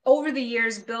over the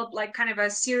years built like kind of a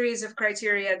series of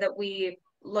criteria that we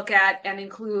look at and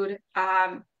include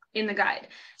in the guide.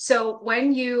 So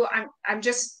when I'm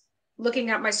just looking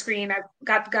at my screen, I've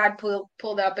got the guide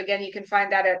pulled up. Again, you can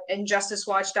find that at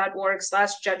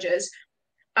injusticewatch.org/judges.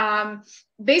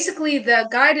 Basically, the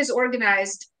guide is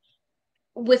organized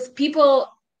with people,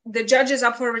 the judges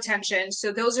up for retention.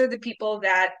 So those are the people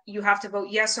that you have to vote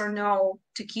yes or no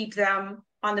to keep them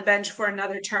on the bench for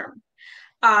another term.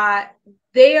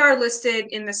 They are listed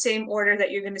in the same order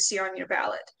that you're going to see on your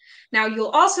ballot. Now, you'll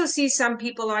also see some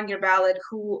people on your ballot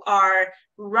who are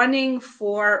running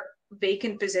for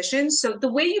vacant positions. So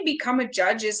the way you become a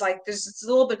judge is like this. It's a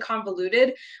little bit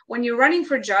convoluted. When you're running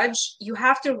for judge, you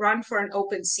have to run for an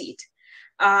open seat.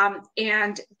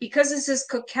 And because this is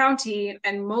Cook County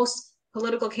and most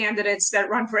political candidates that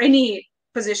run for any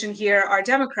position here are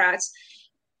Democrats,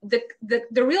 the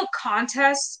real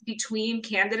contest between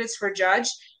candidates for judge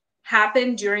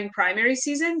happened during primary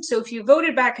season. So if you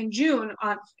voted back in June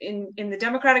in the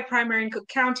Democratic primary in Cook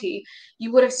County,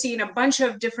 you would have seen a bunch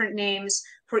of different names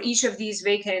for each of these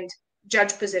vacant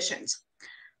judge positions.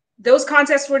 Those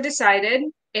contests were decided,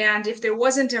 and if there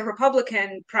wasn't a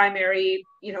Republican primary,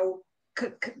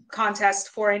 contest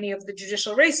for any of the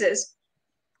judicial races,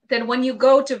 then when you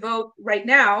go to vote right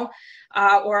now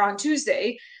or on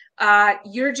Tuesday,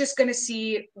 you're just going to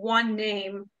see one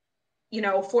name,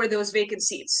 for those vacant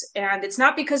seats. And it's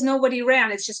not because nobody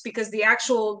ran, it's just because the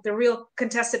real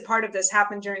contested part of this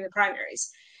happened during the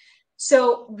primaries.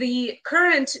 So the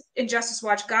current Injustice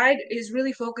Watch guide is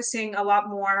really focusing a lot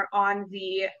more on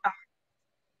the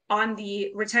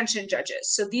retention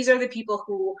judges. So these are the people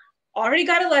who already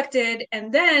got elected,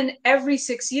 and then every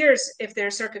 6 years if they're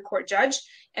a circuit court judge,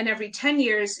 and every 10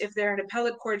 years if they're an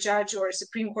appellate court judge or a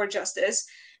Supreme Court justice,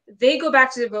 they go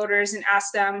back to the voters and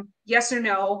ask them yes or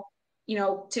no,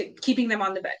 to keeping them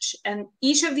on the bench. And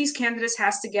each of these candidates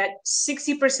has to get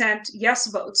 60% yes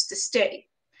votes to stay.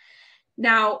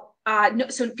 Now,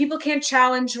 so people can't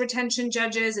challenge retention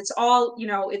judges. It's all,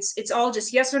 it's all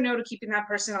just yes or no to keeping that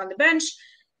person on the bench.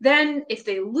 Then if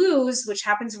they lose, which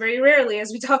happens very rarely,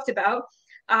 as we talked about,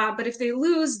 but if they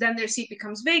lose, then their seat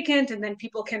becomes vacant, and then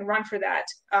people can run for that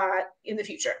in the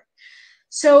future.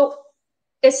 So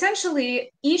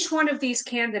essentially, each one of these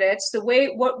candidates,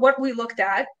 what we looked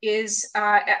at is,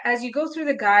 as you go through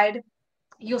the guide,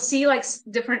 you'll see like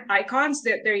different icons.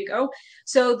 There you go.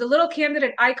 So the little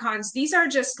candidate icons, these are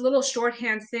just little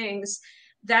shorthand things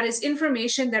that is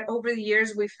information that over the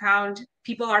years we've found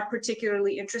people are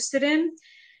particularly interested in.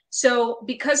 So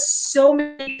because so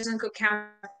many in Cook County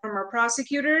are former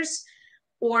prosecutors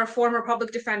or former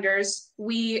public defenders,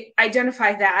 we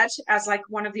identify that as like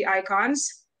one of the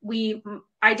icons. We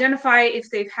identify if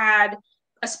they've had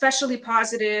especially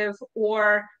positive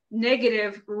or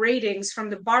negative ratings from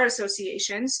the bar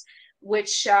associations,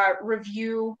 which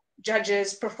review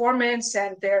judges' performance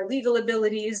and their legal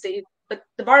abilities. But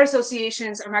the bar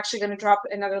associations, I'm actually going to drop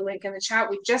another link in the chat.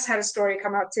 We just had a story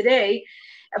come out today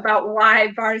about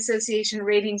why bar association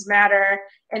ratings matter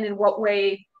and in what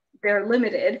way they're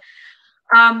limited.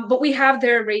 But we have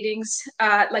their ratings,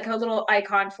 like a little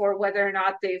icon for whether or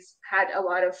not they've had a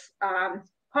lot of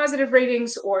positive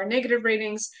ratings or negative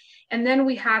ratings. And then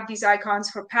we have these icons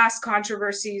for past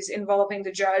controversies involving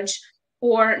the judge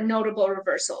or notable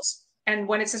reversals. And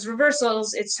when it says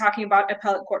reversals, it's talking about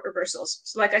appellate court reversals.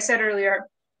 So like I said earlier,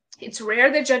 it's rare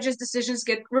that judges' decisions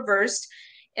get reversed.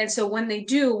 And so when they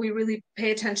do, we really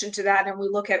pay attention to that and we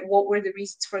look at what were the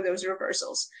reasons for those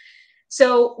reversals.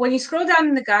 So when you scroll down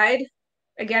in the guide,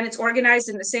 again, it's organized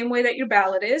in the same way that your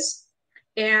ballot is.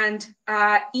 And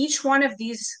each one of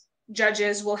these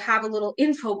judges will have a little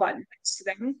info button next to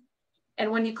them. And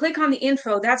when you click on the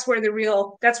info, that's where the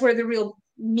real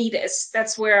meat is.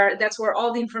 That's where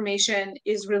all the information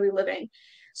is really living.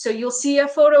 So you'll see a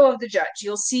photo of the judge.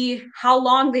 You'll see how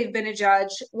long they've been a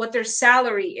judge, what their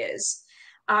salary is.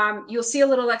 You'll see a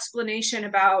little explanation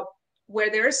about where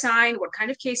they're assigned, what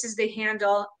kind of cases they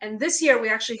handle. And this year we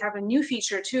actually have a new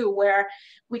feature too, where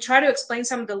we try to explain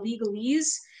some of the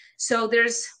legalese. So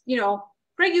there's,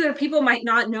 regular people might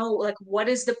not know, like, what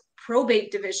is the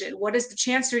probate division? What is the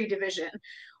chancery division?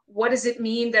 What does it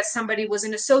mean that somebody was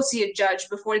an associate judge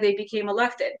before they became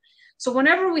elected? So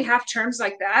whenever we have terms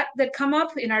like that that come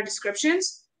up in our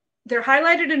descriptions, they're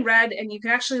highlighted in red, and you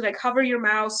can actually like hover your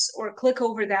mouse or click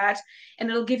over that, and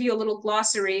it'll give you a little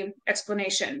glossary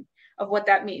explanation of what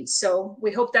that means. So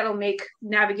we hope that'll make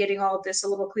navigating all of this a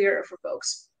little clearer for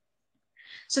folks.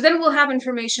 So then we'll have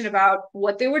information about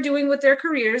what they were doing with their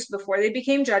careers before they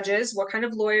became judges, what kind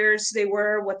of lawyers they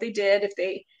were, what they did, if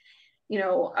they,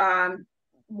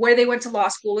 where they went to law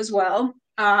school as well.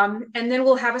 And then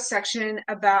we'll have a section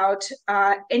about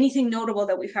anything notable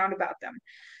that we found about them.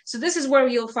 So this is where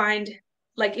you'll find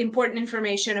like important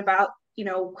information about,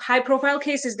 high profile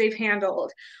cases they've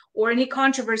handled, or any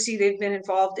controversy they've been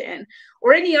involved in,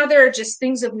 or any other just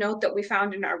things of note that we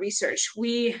found in our research.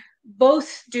 We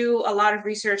both do a lot of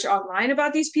research online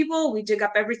about these people. We dig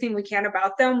up everything we can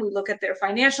about them. We look at their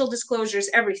financial disclosures,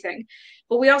 everything.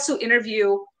 But we also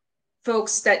interview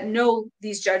folks that know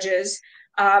these judges,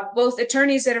 both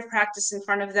attorneys that have practiced in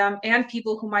front of them and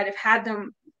people who might have had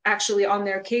them actually on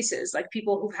their cases, like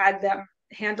people who've had them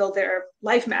handle their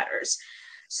life matters.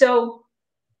 So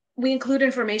we include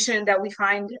information that we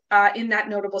find in that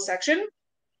notable section.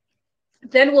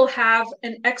 Then we'll have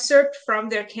an excerpt from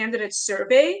their candidate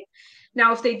survey.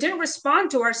 Now, if they didn't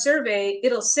respond to our survey,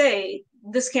 it'll say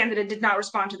this candidate did not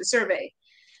respond to the survey.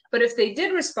 But if they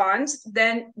did respond,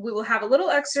 then we will have a little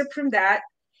excerpt from that,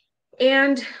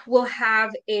 and we'll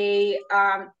have a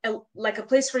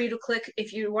place for you to click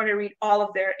if you want to read all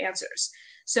of their answers.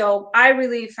 So I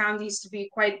really found these to be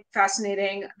quite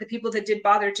fascinating. The people that did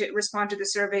bother to respond to the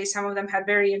survey, some of them had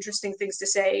very interesting things to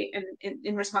say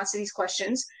in response to these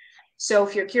questions. So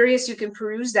if you're curious, you can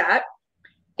peruse that.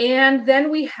 And then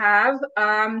we have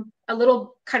a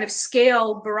little kind of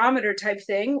scale barometer type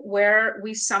thing where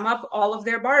we sum up all of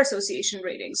their bar association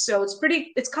ratings. So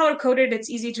it's color coded, it's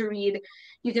easy to read.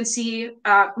 You can see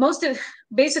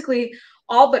basically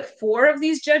all but 4 of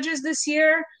these judges this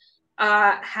year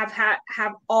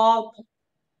have all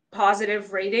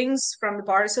positive ratings from the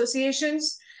bar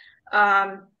associations.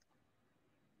 And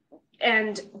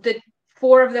the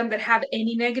 4 of them that have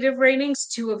any negative ratings,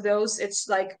 2 of those, it's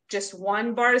like just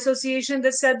one bar association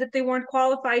that said that they weren't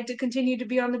qualified to continue to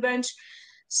be on the bench.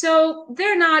 So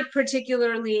they're not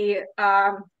particularly,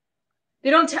 I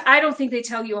don't think they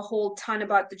tell you a whole ton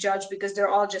about the judge, because they're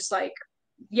all just like,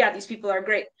 yeah, these people are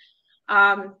great.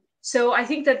 So I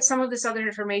think that some of this other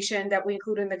information that we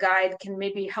include in the guide can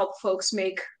maybe help folks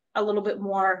make a little bit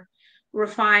more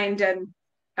refined and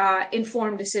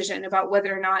informed decision about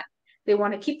whether or not they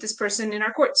want to keep this person in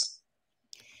our courts.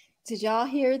 Did y'all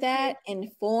hear that?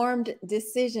 Informed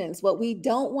decisions. What we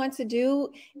don't want to do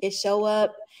is show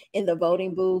up in the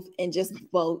voting booth and just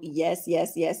vote yes,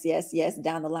 yes, yes, yes, yes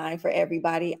down the line for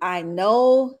everybody. I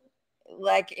know,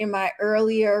 like in my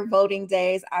earlier voting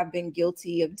days, I've been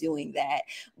guilty of doing that.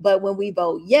 But when we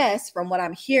vote yes, from what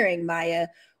I'm hearing, Maya,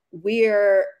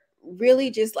 we're really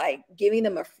just like giving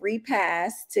them a free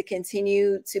pass to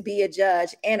continue to be a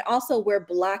judge. And also we're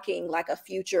blocking like a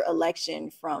future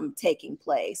election from taking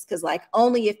place, because like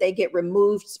only if they get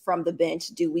removed from the bench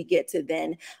do we get to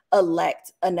then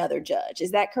elect another judge. Is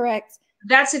that correct?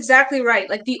 That's exactly right.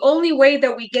 Like the only way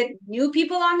that we get new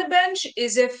people on the bench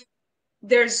is if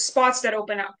there's spots that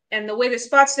open up. And the way the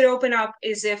spots that open up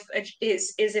is if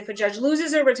a judge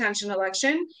loses a retention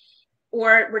election,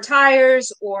 or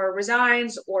retires, or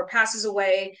resigns, or passes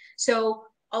away. So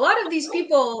a lot of these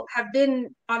people have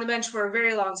been on the bench for a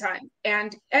very long time.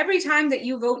 And every time that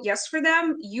you vote yes for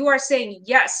them, you are saying,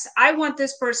 yes, I want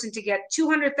this person to get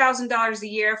 $200,000 a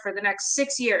year for the next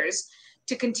 6 years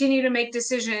to continue to make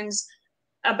decisions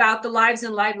about the lives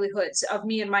and livelihoods of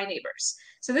me and my neighbors.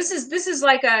 So this is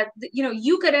like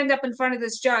you could end up in front of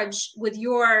this judge with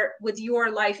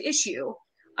your life issue.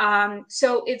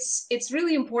 So it's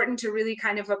really important to really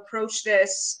kind of approach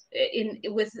this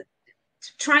with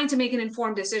trying to make an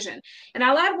informed decision. And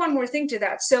I'll add one more thing to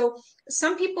that. So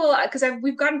some people, because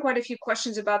we've gotten quite a few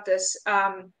questions about this,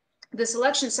 this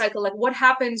election cycle, like what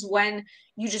happens when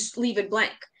you just leave it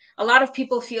blank? A lot of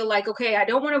people feel like, okay, I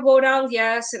don't want to vote all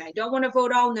yes, and I don't want to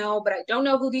vote all no, but I don't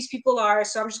know who these people are,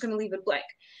 so I'm just going to leave it blank.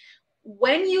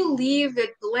 When you leave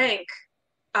it blank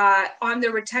on the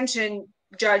retention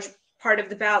judge part of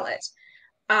the ballot,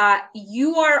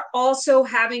 you are also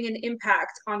having an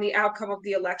impact on the outcome of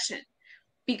the election.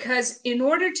 Because in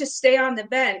order to stay on the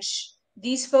bench,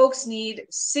 these folks need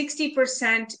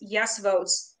 60% yes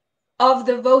votes of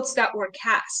the votes that were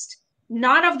cast,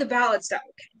 not of the ballots that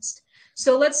were cast.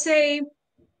 So let's say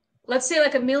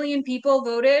like 1 million people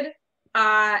voted,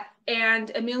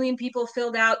 and 1 million people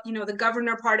filled out, the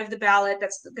governor part of the ballot.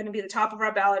 That's going to be the top of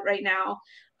our ballot right now.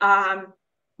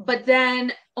 But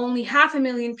then only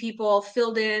 500,000 people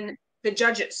filled in the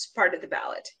judges part of the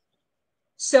ballot.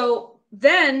 So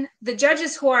then the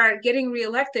judges who are getting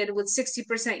reelected with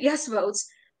 60% yes votes,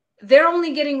 they're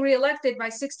only getting reelected by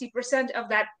 60% of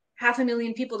that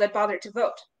 500,000 people that bothered to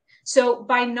vote. So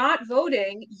by not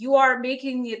voting, you are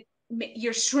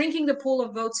you're shrinking the pool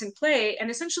of votes in play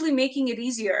and essentially making it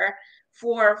easier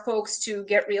for folks to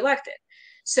get reelected.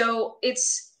 So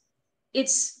it's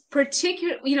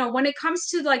particular, when it comes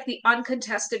to like the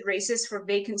uncontested races for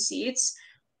vacant seats,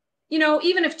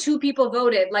 even if 2 people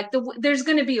voted, like there's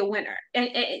going to be a winner. And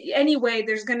anyway,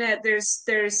 there's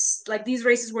like these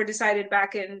races were decided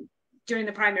back during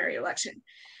the primary election.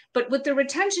 But with the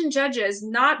retention judges,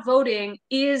 not voting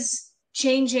is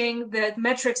changing the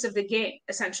metrics of the game,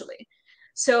 essentially.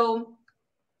 So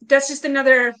that's just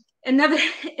another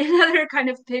kind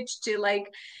of pitch to like,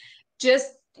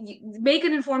 just make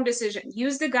an informed decision,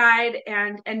 use the guide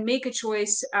and make a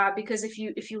choice, because if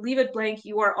you leave it blank,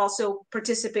 you are also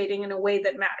participating in a way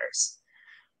that matters.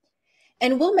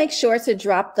 And we'll make sure to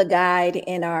drop the guide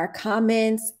in our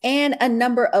comments and a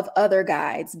number of other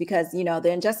guides, because,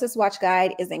 the Injustice Watch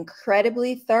guide is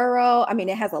incredibly thorough. I mean,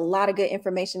 it has a lot of good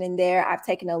information in there. I've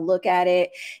taken a look at it,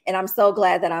 and I'm so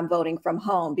glad that I'm voting from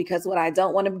home, because what I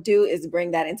don't want to do is bring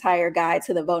that entire guide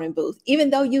to the voting booth, even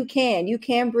though you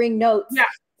can bring notes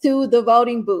to the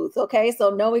voting booth. Okay. So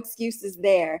no excuses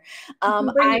there.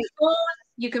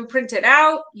 You can print it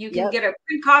out. You can get a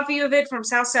print copy of it from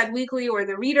Southside Weekly or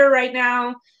the Reader right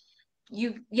now.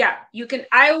 You can.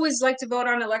 I always like to vote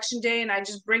on election day, and I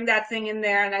just bring that thing in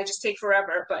there, and I just take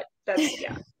forever. But that's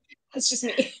that's just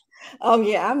me. Oh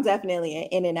yeah, I'm definitely an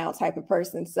in and out type of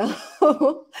person. So,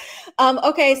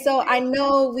 okay. So I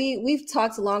know we've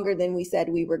talked longer than we said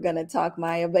we were going to talk,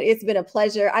 Maya, but it's been a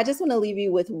pleasure. I just want to leave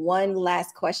you with one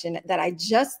last question that I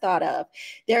just thought of.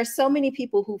 There are so many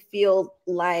people who feel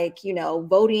like,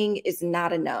 voting is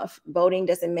not enough. Voting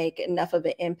doesn't make enough of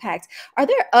an impact. Are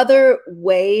there other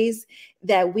ways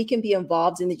that we can be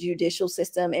involved in the judicial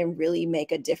system and really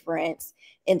make a difference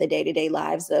in the day-to-day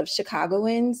lives of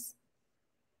Chicagoans?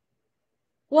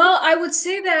 Well, I would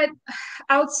say that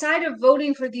outside of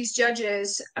voting for these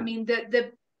judges, I mean,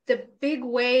 the big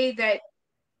way that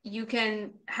you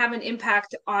can have an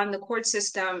impact on the court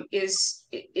system is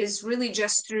really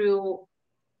just through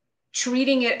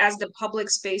treating it as the public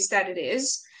space that it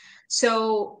is.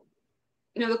 So,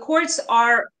 the courts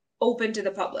are open to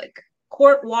the public.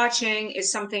 Court watching is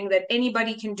something that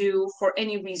anybody can do for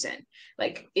any reason.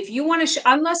 Like if you want to,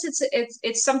 unless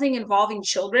it's something involving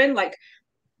children, like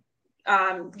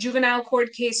juvenile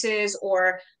court cases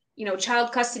or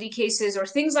child custody cases or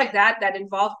things like that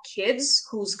involve kids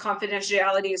whose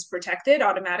confidentiality is protected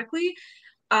automatically.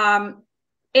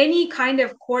 Any kind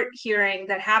of court hearing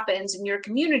that happens in your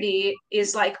community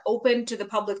is like open to the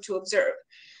public to observe.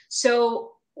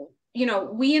 So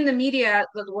we in the media,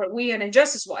 we in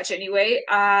Injustice Watch anyway,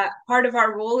 part of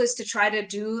our role is to try to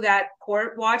do that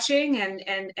court watching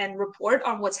and report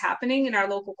on what's happening in our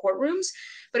local courtrooms.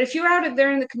 But if you're out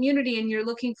there in the community and you're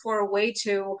looking for a way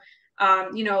to,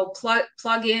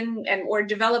 plug in or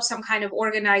develop some kind of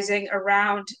organizing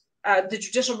around the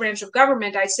judicial branch of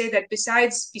government, I'd say that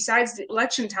besides the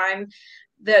election time,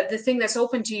 the thing that's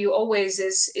open to you always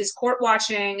is court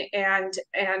watching and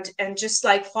just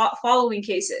like following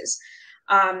cases,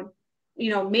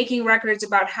 making records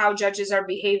about how judges are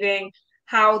behaving,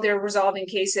 how they're resolving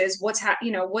cases, what's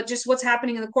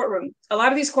happening in the courtroom. A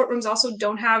lot of these courtrooms also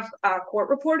don't have court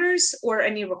reporters or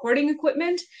any recording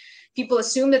equipment. People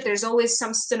assume that there's always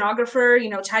some stenographer,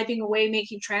 typing away,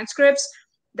 making transcripts.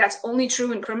 That's only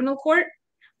true in criminal court,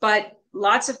 but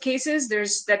lots of cases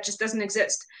that just doesn't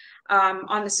exist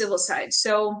on the civil side.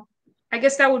 So I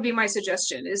guess that would be my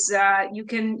suggestion is you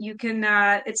can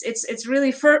it's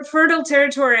really fertile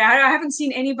territory. I haven't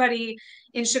seen anybody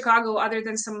in Chicago other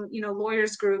than some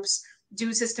lawyers groups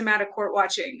do systematic court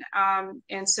watching,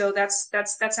 and so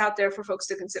that's out there for folks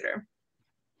to consider.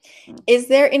 Is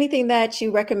there anything that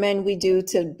you recommend we do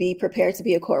to be prepared to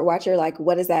be a court watcher? Like,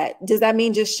 what is that? Does that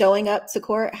mean just showing up to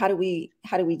court? How do we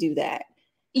do that?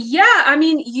 Yeah, I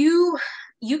mean, you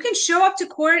can show up to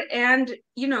court and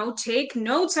take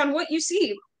notes on what you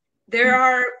see.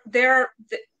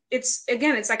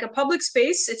 It's like a public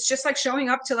space. It's just like showing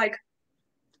up to like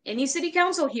any city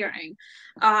council hearing,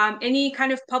 any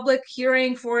kind of public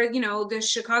hearing for the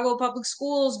Chicago Public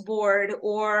Schools Board,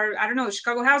 or I don't know,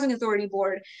 Chicago Housing Authority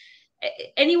Board.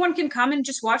 anyone can come and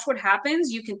just watch what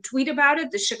happens. You can tweet about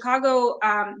it. The Chicago,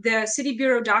 the City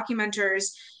Bureau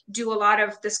documenters do a lot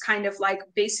of this kind of like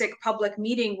basic public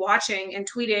meeting watching and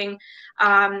tweeting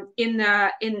in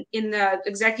the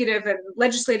executive and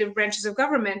legislative branches of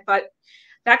government. But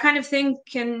that kind of thing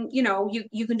can,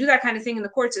 you can do that kind of thing in the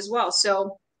courts as well.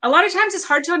 So a lot of times it's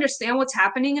hard to understand what's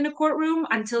happening in a courtroom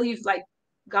until you've like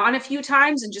gone a few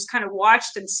times and just kind of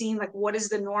watched and seen like what is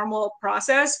the normal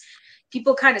process.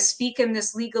 People kind of speak in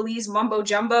this legalese mumbo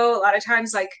jumbo. A lot of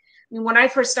times, like, I mean, when I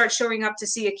first start showing up to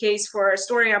see a case for a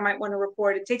story I might want to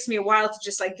report, it takes me a while to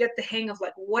just like get the hang of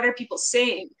like, what are people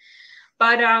saying?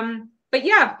 But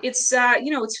yeah, it's,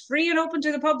 it's free and open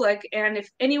to the public. And if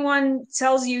anyone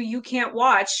tells you you can't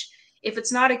watch, if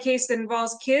it's not a case that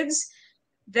involves kids,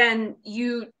 then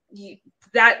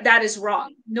that is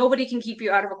wrong. Nobody can keep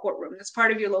you out of a courtroom. That's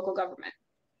part of your local government.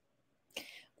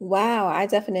 Wow, I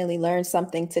definitely learned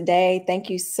something today.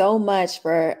 Thank you so much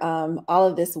for all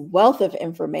of this wealth of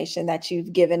information that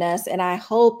you've given us. And I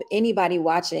hope anybody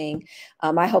watching,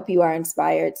 I hope you are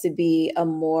inspired to be a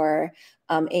more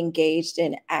engaged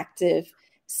and active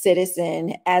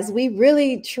citizen as we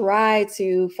really try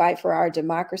to fight for our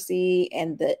democracy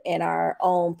and our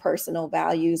own personal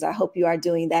values. I hope you are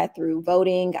doing that through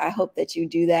voting. I hope that you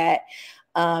do that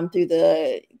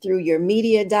through your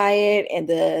media diet and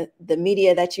the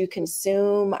media that you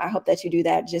consume. I hope that you do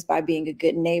that just by being a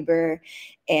good neighbor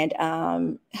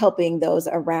and helping those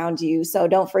around you. So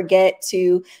don't forget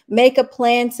to make a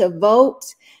plan to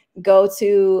vote. Go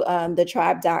to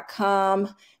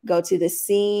TheTriiBE.com, go to the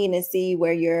scene and see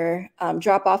where your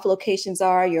drop-off locations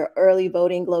are, your early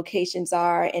voting locations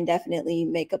are, and definitely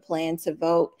make a plan to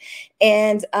vote.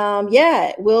 And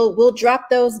yeah, we'll drop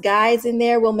those guides in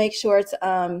there. We'll make sure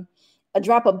to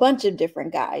drop a bunch of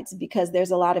different guides because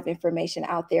there's a lot of information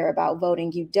out there about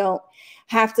voting. You don't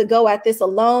have to go at this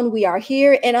alone. We are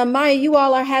here. And Maya, you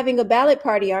all are having a ballot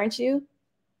party, aren't you?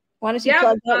 Why don't you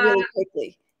plug that really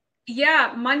quickly?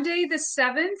 Yeah, Monday the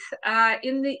 7th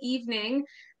in the evening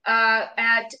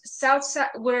at Southside.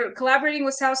 We're collaborating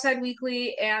with Southside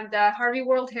Weekly and the Harvey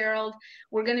World Herald.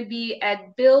 We're going to be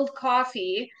at Build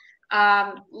Coffee.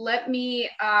 Let me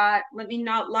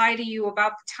not lie to you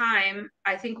about the time.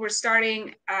 I think we're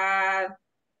starting.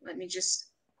 Let me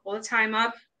just pull the time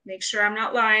up, make sure I'm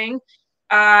not lying.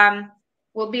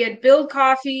 We'll be at Build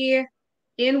Coffee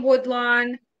in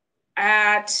Woodlawn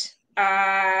at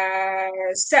 5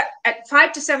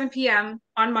 to 7 p.m.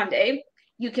 on Monday.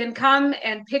 You can come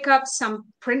and pick up some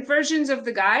print versions of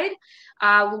the guide.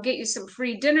 We'll get you some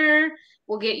free dinner.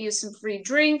 We'll get you some free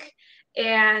drink.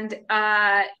 And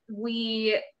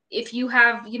if you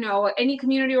have, any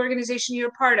community organization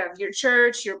you're part of, your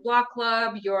church, your block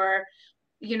club, your,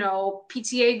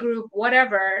 PTA group,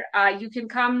 whatever, you can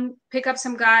come pick up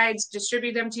some guides,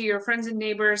 distribute them to your friends and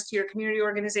neighbors, to your community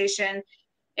organization.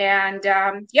 And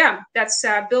yeah, that's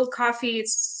Build Coffee.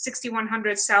 It's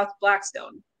 6100 South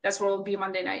Blackstone. That's where we'll be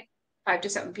Monday night, 5 to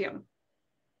 7 p.m.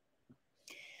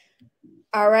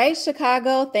 All right,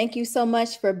 Chicago, thank you so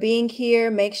much for being here.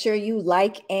 Make sure you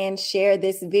like and share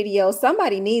this video.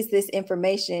 Somebody needs this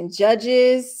information.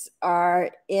 Judges are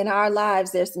in our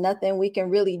lives. There's nothing we can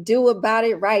really do about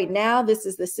it right now. This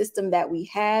is the system that we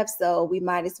have, so we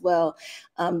might as well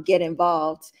get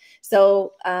involved.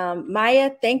 So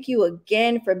Maya, thank you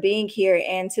again for being here,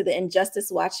 and to the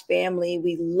Injustice Watch family.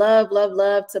 We love, love,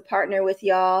 love to partner with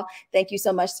y'all. Thank you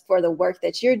so much for the work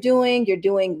that you're doing. You're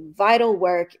doing vital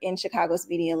work in Chicago's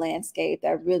media landscape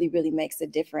that really, really makes a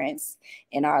difference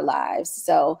in our lives.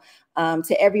 So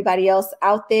to everybody else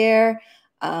out there,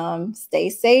 stay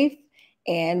safe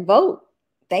and vote.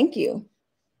 Thank you.